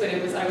place, but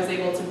I was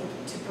able to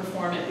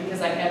perform it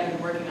because I had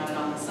been working on it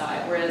on the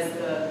side. Whereas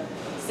the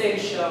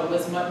stage show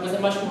was a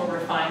much more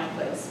refined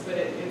place. But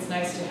it's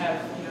nice to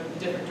have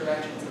different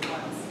directions at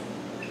once.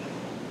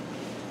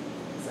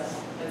 So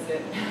that's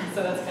it.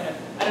 So that's kind of,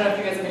 I don't know if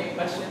you guys have any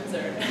questions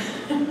or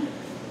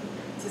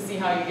to see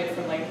how you get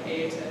from like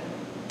A to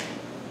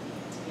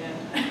the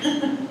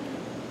end.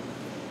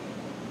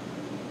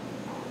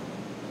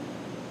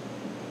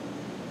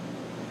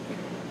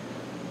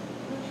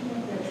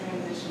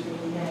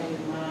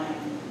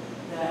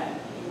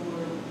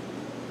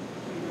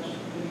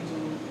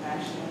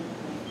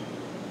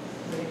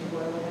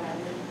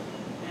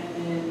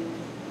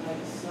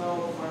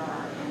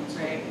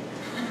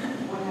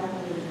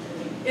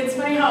 It's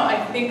funny how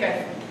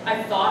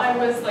I thought I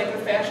was like a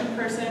fashion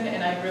person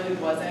and I really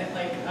wasn't.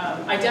 Like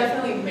I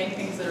definitely make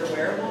things that are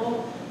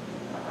wearable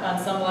on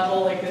some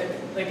level. Like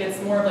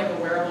it's more of like a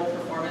wearable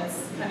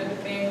performance kind of a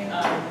thing.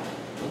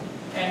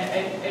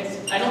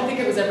 And I don't think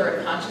it was ever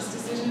a conscious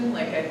decision.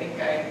 Like I think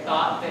I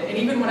thought that, and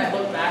even when I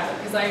look back,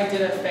 because I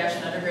did a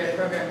fashion undergrad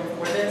program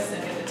before this,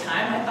 and at the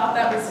time I thought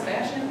that was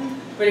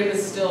fashion, but it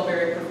was still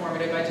very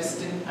performative.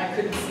 I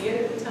couldn't see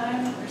it at the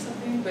time or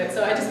something. But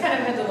so I just kind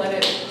of had to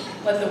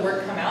let the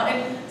work come out.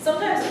 And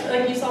sometimes,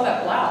 like you saw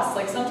that blouse,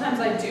 like sometimes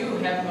I do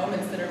have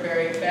moments that are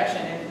very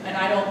fashion,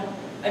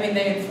 and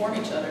they inform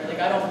each other. Like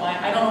I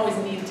don't always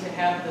need to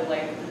have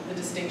the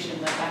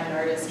distinction like I'm an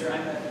artist or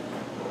I'm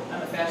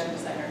a fashion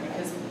designer,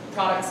 because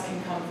products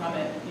can come from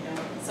it.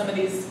 Some of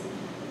these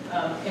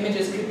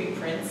images could be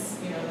prints,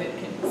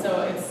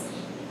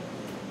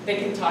 they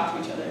can talk to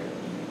each other.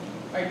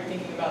 Are you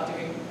thinking about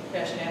doing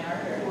fashion and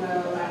art? Or?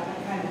 Well, I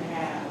kind of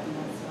have, and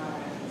that's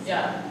why.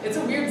 Yeah, it's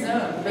a weird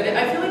zone, but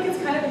I feel like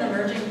it's kind of an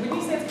emerging,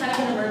 wouldn't you say it's kind of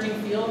an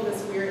emerging field,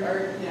 this weird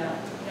art? Yeah.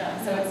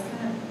 Yeah, so it's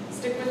kind of,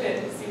 stick with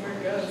it and see where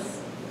it goes.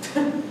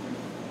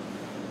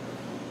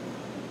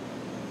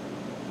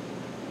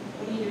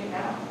 What are you doing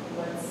now?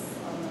 What's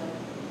on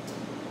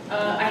the...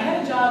 I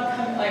had a job,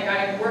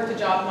 I worked a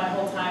job my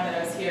whole time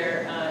that I was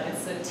here.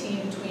 It's a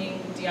teen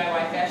tween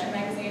DIY fashion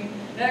magazine.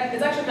 And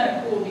it's actually kind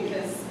of cool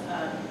because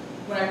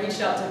when I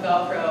reached out to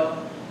Velcro,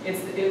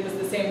 it was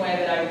the same way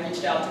that I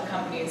reached out to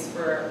companies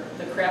for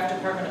the craft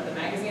department of the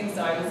magazine.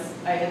 So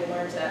I had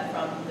learned that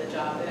from the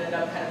job. It ended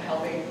up kind of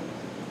helping,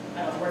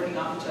 working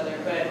off each other.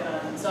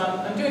 But so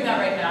I'm doing that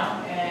right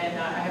now, and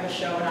I have a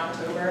show in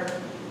October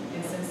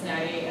in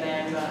Cincinnati,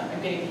 and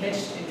I'm getting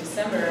hitched in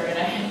December,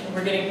 and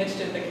we're getting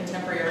hitched at the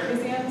Contemporary Art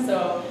Museum.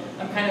 So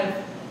I'm kind of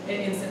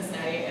in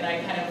Cincinnati, and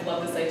I kind of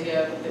love this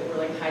idea that we're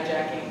like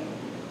hijacking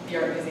the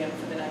art museum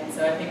for the night.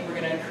 So I think we're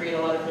going to create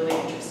a lot of really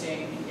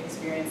interesting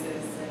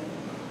experiences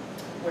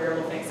and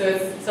wearable things.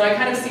 So I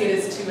kind of see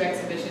it as 2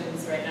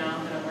 exhibitions right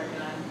now that I'm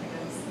working on, I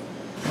guess,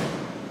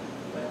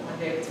 but one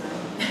day at a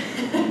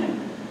time.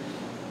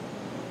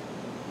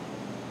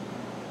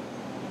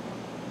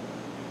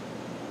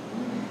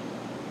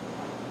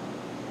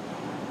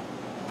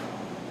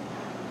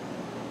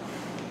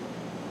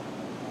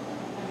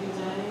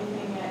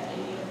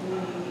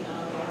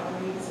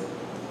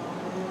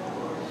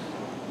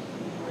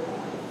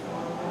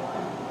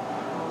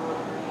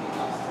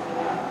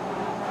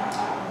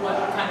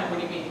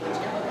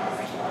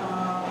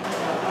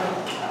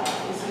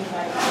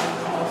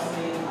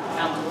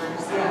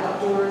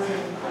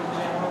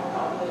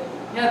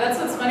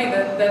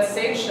 That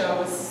stage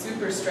show was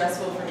super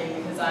stressful for me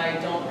because I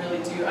do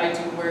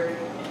work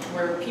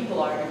where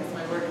people are, because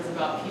my work is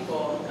about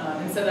people.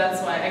 And so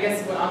that's why, I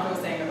guess what Anka was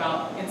saying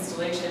about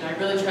installation, I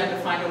really tried to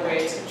find a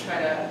way to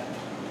try to,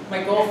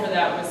 my goal for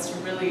that was to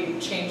really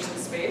change the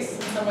space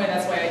in some way.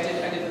 That's why I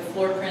did the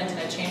floor print, and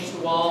I changed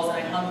the walls, and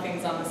I hung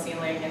things on the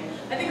ceiling. And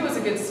I think it was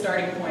a good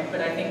starting point,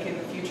 but I think in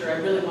the future I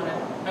really want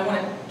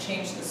to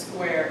change the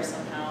square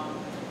somehow.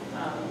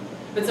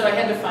 But so I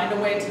had to find a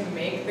way to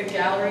make the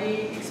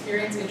gallery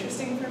experience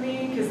interesting for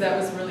me, because that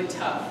was really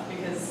tough,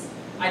 because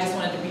I just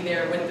wanted to be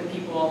there with the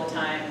people all the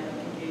time and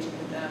like, engaging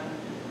with them.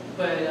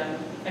 But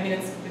I mean,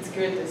 it's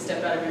good to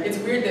step out of your, it's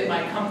weird that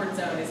my comfort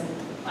zone isn't,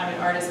 I'm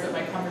an artist, but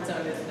my comfort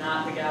zone is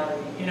not the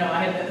gallery. You know,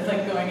 I had to,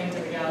 like going into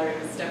the gallery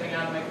was stepping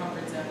out of my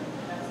comfort zone.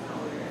 That's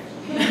not weird,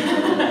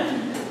 actually.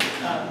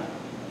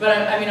 But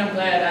I mean, I'm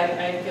glad.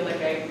 I feel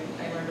like I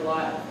learned a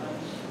lot from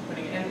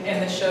putting it.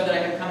 And the show that I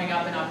have coming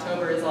up in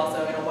October is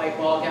also in a white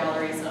wall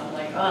gallery, so I'm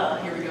like, oh,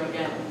 here we go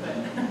again. But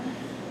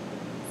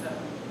so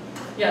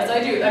yeah, so I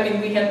do. I mean,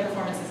 we had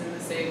performances in the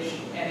stage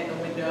and in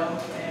the window,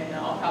 and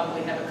I'll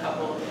probably have a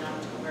couple in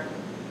October.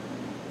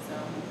 So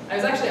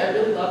I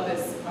really love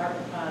this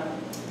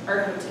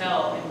art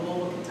hotel in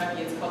Louisville,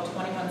 Kentucky. It's called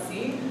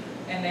 21C,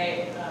 and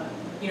they,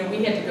 you know,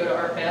 we had to go to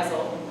Art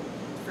Basel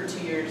for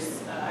 2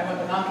 years. I went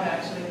with Anka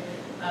actually,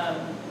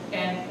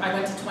 and I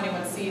went to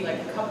 21C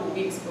like a couple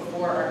weeks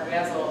before Art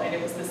Basel, and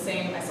it was the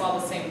same. I saw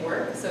the same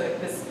work. So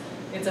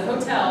it's a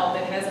hotel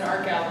that has an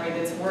art gallery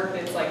that's work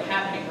that's like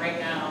happening right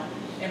now.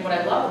 And what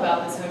I love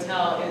about this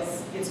hotel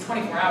is it's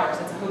 24 hours.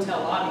 It's a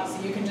hotel lobby,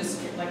 so you can just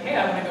like, hey,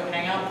 I want to go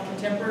hang out with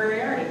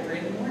contemporary art at 3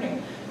 in the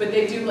morning. But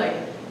they do like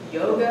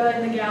yoga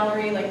in the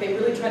gallery. Like they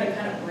really try to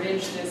kind of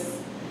bridge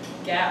this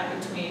gap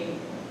between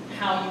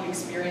how you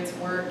experience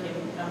work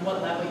and on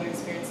what level you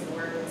experience the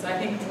work. And so I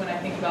think when I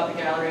think about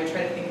the gallery, I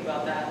try to think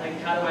about that. Like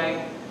how do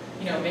I,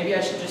 you know, maybe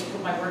I should just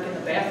put my work in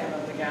the bathroom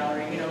of the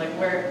gallery. You know, like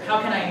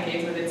how can I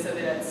engage with it so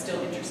that it's still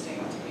interesting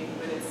to me,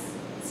 but it's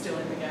still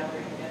in the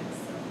gallery again.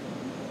 So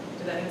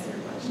did that answer your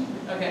question?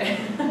 Okay.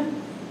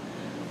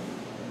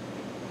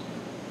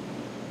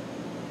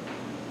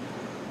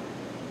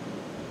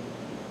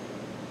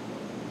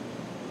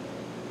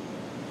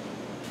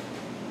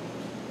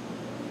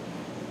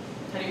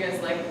 How do you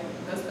guys like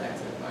those back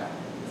so far?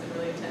 Is it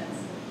really intense?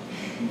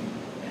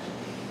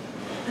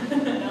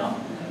 No?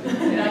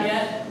 Not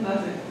yet?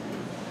 Nothing.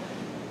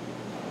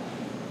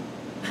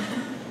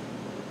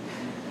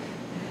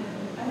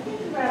 I think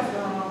the rat's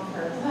going on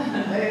first. I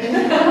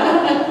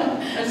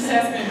was just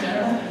asking in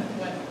general.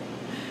 What?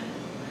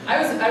 I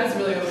was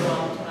really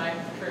overwhelmed when I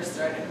first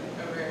started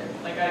over it.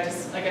 Like I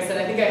said,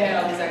 I think I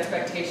had all these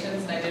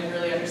expectations and I didn't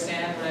really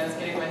understand what I was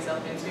getting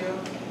myself into.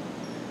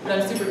 But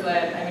I'm super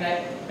glad. I mean,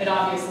 and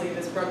obviously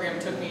this program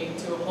took me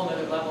to a whole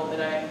other level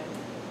that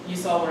you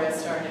saw where I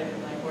started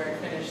and like where it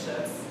finished.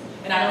 So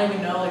and I don't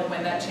even know like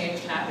when that change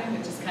happened.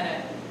 It just kind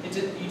of,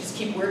 you just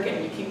keep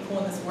working, you keep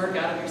pulling this work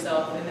out of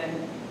yourself, and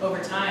then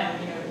over time,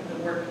 you know,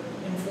 the work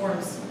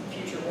informs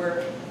future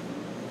work.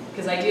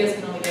 Because ideas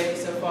can only get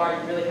you so far.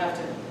 You really have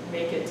to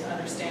make it to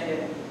understand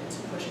it and to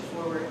push it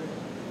forward.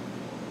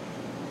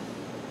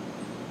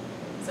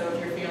 So if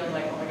you're feeling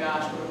like, oh my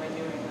gosh, what am I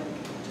doing?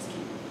 Like, just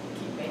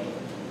keep making it.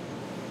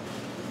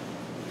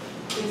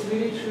 It's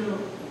really true.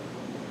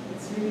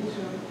 It's really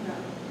true. Yeah.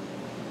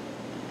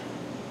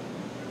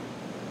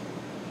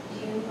 Do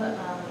you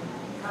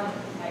come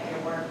at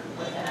your work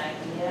with an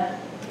idea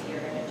that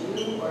you're going to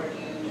do, or do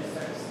you just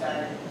sort of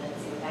start and then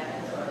see what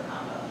happens, or a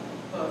combo?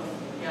 Both,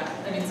 yeah.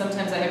 I mean,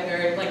 sometimes I have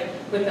very, like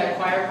with that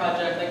choir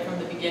project, like from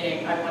the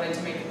beginning, I wanted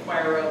to make a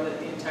choir robe that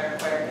the entire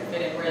choir could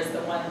fit in, whereas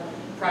the one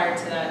prior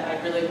to that,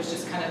 I really was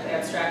just kind of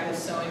abstractly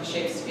sewing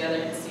shapes together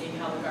and seeing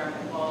how the garment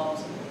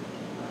evolved.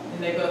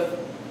 And they both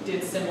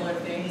did similar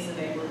things, and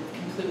they were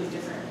completely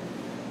different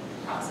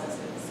processes.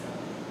 So,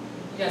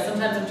 yeah,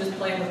 sometimes I'm just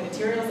playing with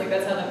materials. Like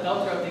that's how the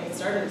Velcro thing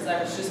started. Is I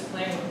was just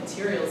playing with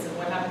materials and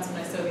what happens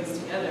when I sew these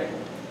together,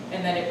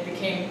 and then it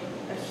became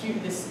a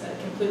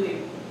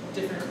completely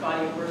different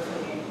body of work for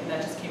me, and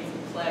that just came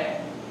from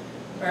play.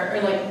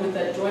 Or like with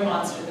that Joy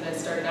Monster that I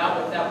started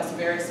out with, that was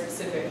very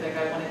specific. Like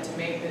I wanted to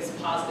make this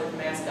positive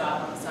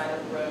mascot on the side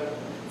of the road.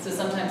 So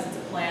sometimes it's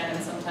a plan,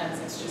 and sometimes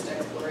it's just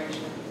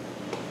exploration.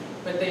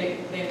 But they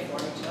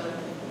inform each other.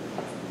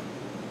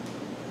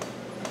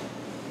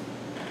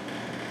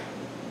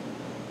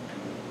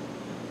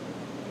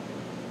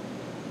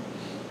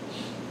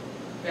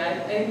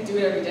 Yeah, I do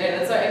it every day.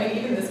 That's why, I mean,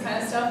 even this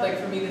kind of stuff, like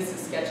for me, this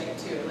is sketching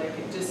too. Like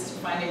just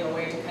finding a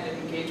way to kind of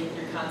engage with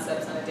your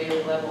concepts on a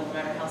daily level, no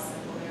matter how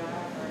simple they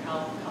are or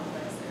how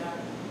complex they are.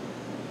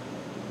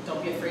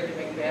 Don't be afraid to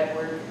make bad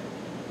work.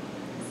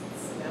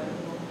 It's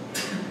inevitable.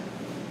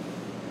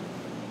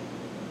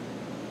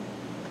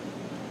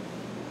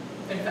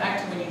 In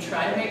fact, when you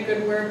try to make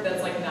good work,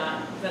 that's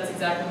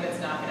exactly when it's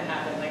not going to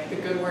happen. Like the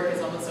good work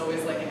is almost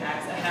always like a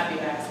happy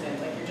accident.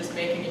 Like you're just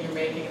making and you're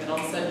making, and then all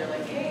of a sudden you're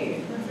like,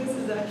 hey, this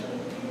is actually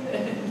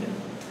good.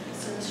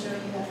 So the show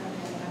you have from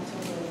him, I'm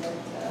totally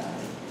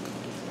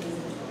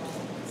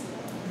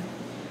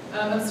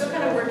I'm still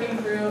kind of working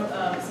through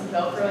some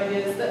Velcro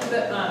ideas.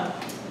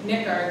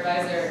 Nick, our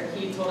advisor,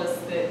 he told us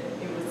that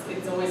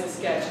it's always a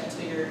sketch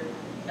until you're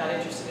not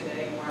interested in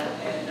it anymore.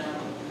 And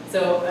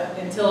so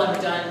until I'm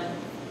done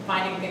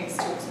finding things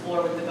to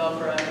explore with the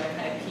Velcro, I'm gonna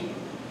kind of keep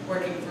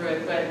working through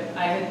it. But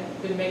I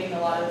had been making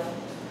a lot of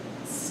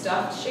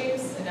stuffed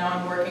shapes, and now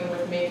I'm working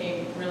with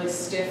making really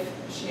stiff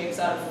shapes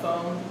out of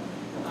foam.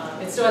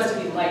 It still has to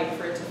be light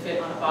for it to fit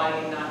on a body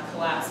and not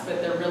collapse,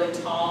 but they're really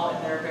tall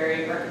and they're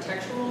very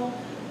architectural.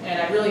 And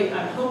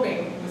I'm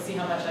hoping, we'll see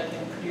how much I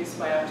can produce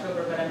by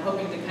October, but I'm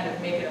hoping to kind of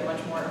make it a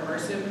much more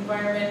immersive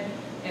environment,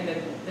 and that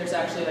there's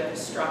actually like a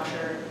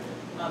structure.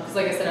 Because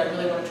like I said, I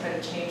really want to try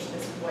to change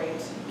this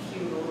white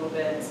cube a little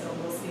bit, so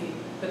we'll see.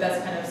 But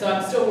that's kind of, so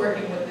I'm still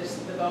working with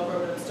the Velcro,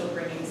 but I'm still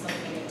bringing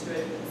something into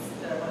it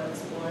that I want to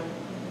explore.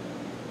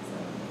 So.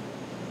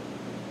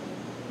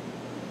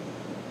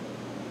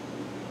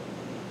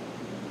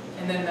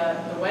 And then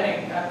the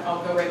wedding,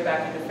 I'll go right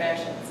back into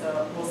fashion,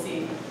 so we'll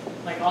see.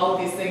 Like all of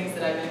these things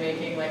that I've been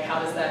making, like how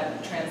does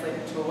that translate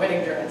into a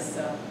wedding dress?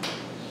 So,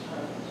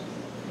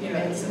 you know,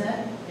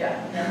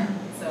 yeah.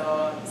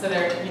 So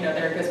there,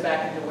 there it goes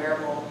back into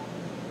wearable.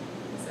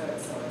 So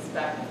it's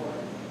back and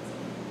forth.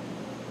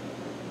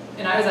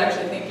 And I was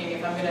actually thinking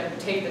if I'm going to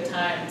take the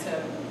time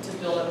to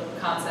build up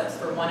concepts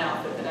for one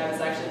outfit, then I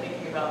was actually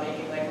thinking about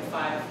making like a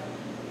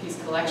 5-piece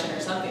collection or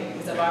something,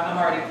 because if I'm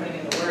already putting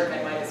in the work,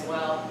 I might as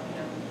well,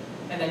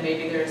 And then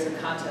maybe there's a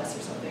contest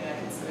or something I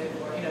can submit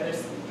for.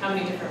 There's how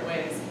many different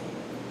ways you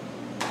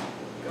can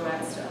go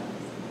at stuff.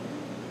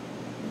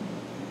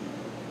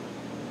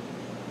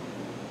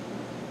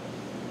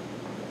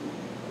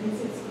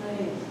 It's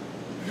great.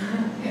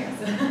 Yes.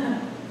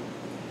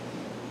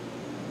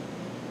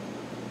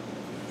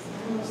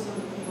 Some of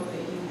the people that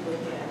you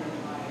look at and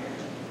admire,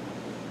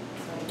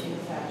 like in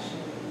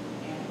fashion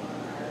and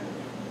art.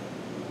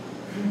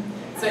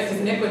 So,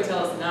 because Nick would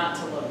tell us not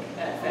to look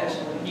at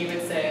fashion, and he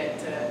would say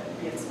to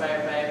be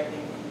inspired by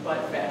everything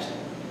but fashion.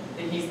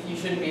 That you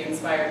shouldn't be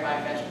inspired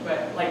by fashion,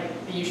 but like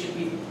you should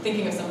be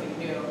thinking of something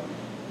new.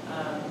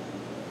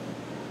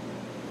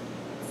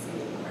 Let's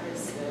see,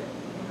 artists that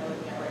I'm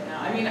looking at right now.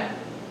 I mean, I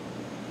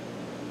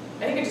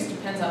think it just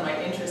depends on my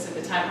interest at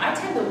the time. I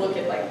tend to look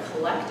at like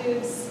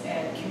collectives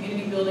and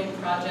community building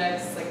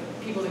projects, like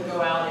people that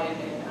go out and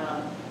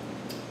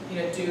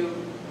do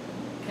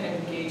kind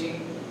of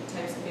engaging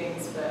types of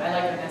things. But I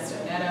like Ernesto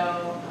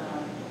Neto.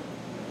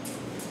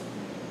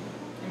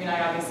 I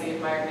obviously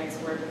admired Nick's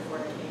work before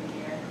I came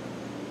here.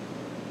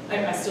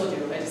 I still do.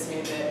 I just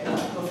mean that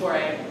before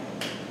I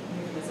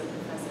knew him as a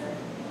professor.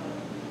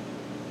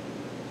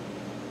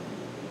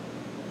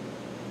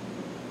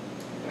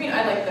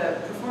 I like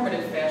the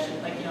performative fashion.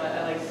 I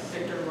like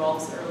Victor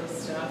Rolf's early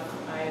stuff.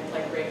 I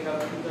like Reiko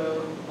Kubo,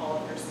 all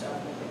of her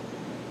stuff.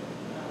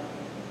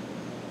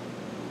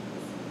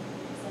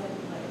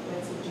 Like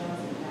Betsy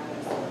Johnson had a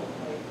sort of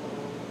playful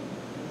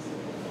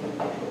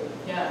musical.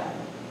 Yeah.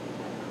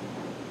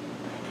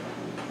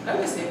 I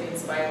would just say be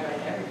inspired by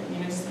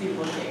everything, just be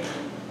looking.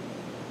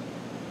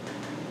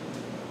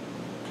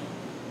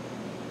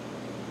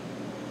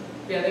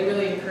 Yeah, they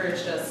really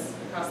encouraged us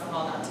across the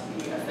hall not to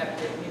be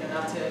affected,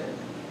 not to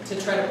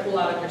try to pull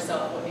out of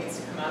yourself what needs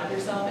to come out of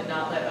yourself and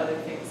not let other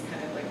things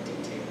kind of like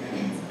dictate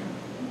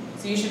that.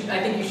 So I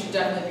think you should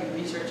definitely be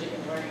researching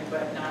and learning,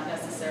 but not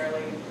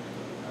necessarily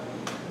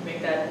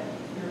make that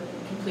your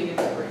complete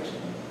inspiration.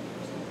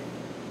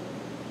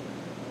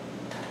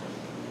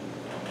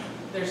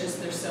 There's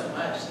so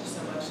much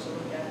to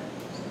look at.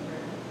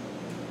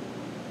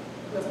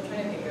 Who else? I'm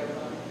trying to think of,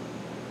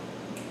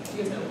 do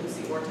you guys know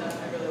Lucy Orta? I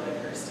really like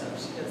her stuff.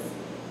 She does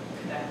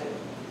connective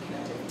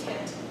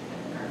tent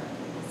kind of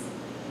garments.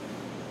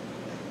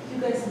 Do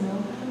you guys know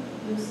her,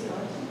 Lucy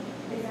Orta?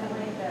 Is that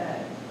like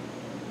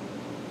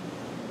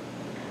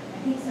I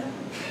think so.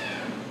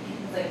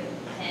 It's like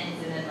pens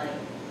and then like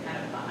kind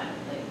of bond,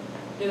 like.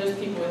 Yeah, there's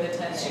people in the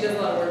tent. She does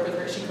a lot of work with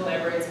her. She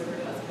collaborates with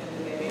her husband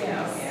and they make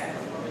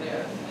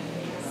performative.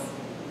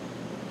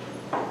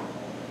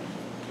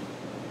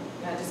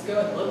 Yeah, just go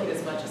and look at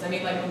as much as,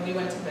 like when we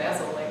went to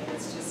Basel, like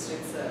it's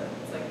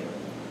like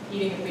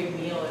eating a big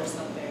meal or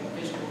something, a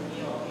visual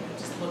meal,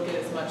 just look at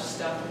as much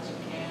stuff as you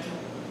can,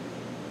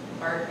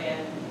 art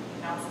and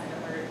outside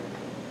of art.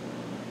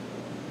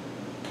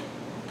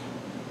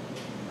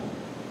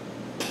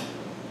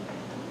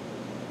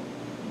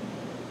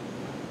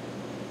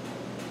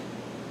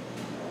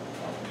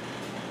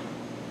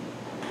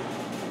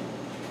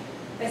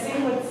 I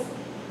think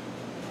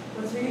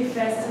what's really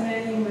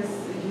fascinating with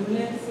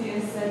Lindsey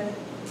is that,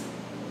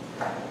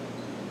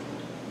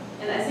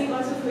 and I think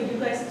also for you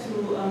guys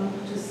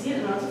to see it,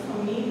 and also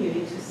for me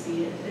really to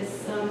see it, is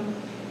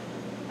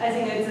I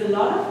think it's a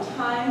lot of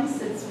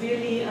times it's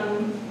really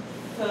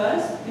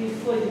first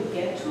before you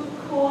get to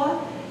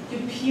core, you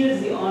peel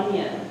the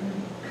onion,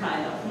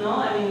 kind of.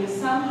 No, you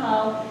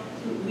somehow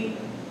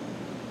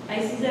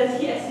I see that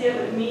here, I see it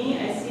with me,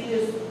 I see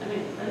this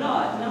a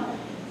lot. No.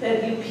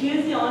 That you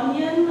peel the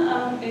onion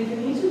and you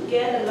need to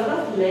get a lot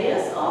of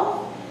layers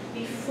off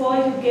before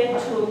you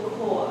get to a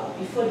core,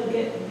 before you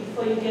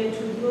get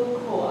to your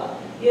core.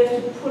 You have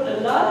to put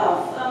a lot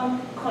of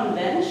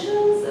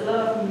conventions, a lot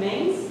of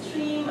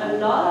mainstream, a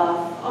lot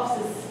of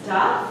the stuff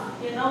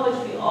know, which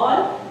we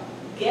all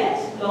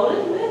get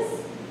loaded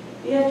with,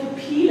 you have to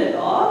peel it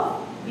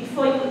off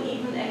before you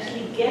even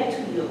actually get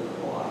to your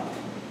core.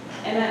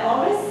 And I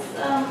always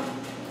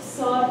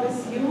thought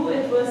with you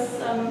it was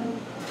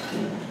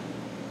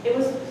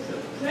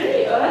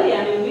pretty early.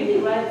 I mean, really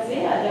right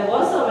there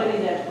was already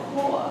that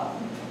core.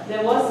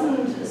 There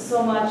wasn't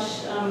so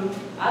much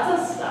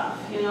other stuff,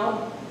 you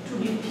know, to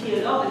be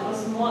peeled off. It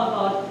was more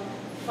about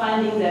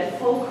finding that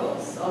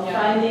focus or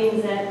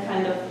finding that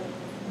kind of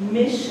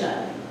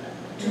mission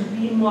to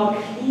be more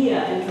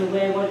clear in the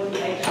way what you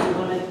actually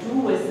want to do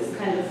with this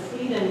kind of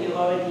freedom you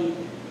already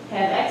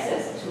have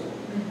access to.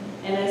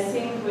 And I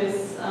think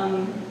with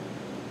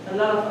a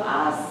lot of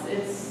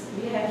us,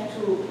 we have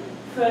to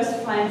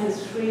first find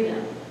this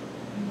freedom,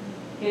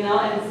 you know,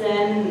 and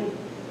then,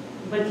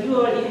 but you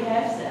already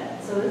have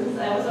that. So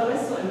I was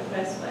always so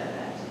impressed by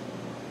that.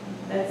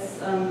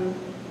 That's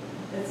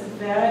a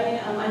very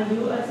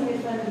unusual. I think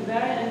it's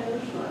very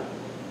unusual,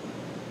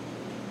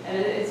 and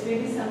it's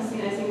really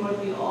something I think what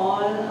we all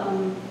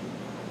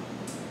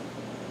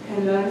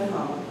can learn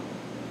from.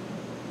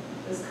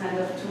 This kind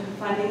of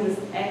finding this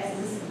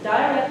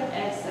direct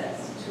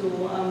access to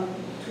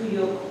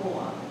your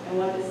core, and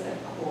what is that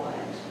core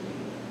actually?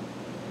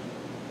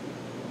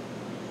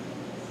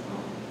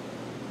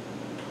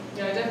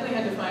 Yeah, I definitely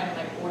had to find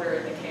like order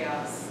in the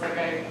chaos.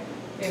 Like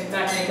in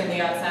fact, Nick and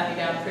Leon sat me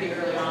down pretty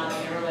early on,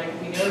 and they were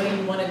like, "We know that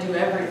you want to do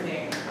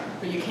everything,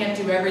 but you can't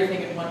do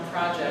everything in one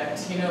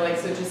project. You know, like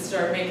so just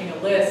start making a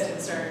list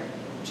and start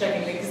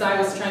checking because I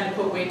was trying to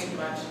put way too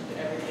much into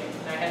everything,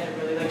 and I had to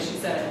really, like she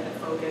said, I had to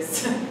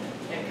focus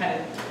and kind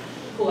of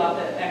pull out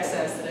the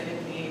excess that I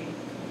didn't need,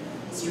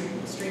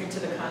 stream to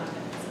the content."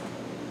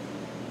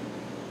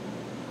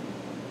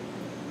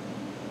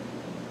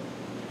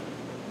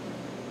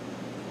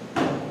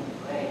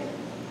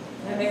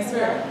 Thanks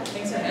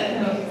for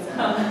having me.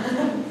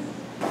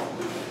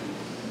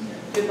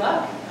 Good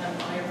luck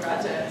on all your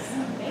projects.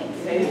 Thanks.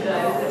 Thank you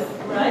guys.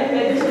 Right?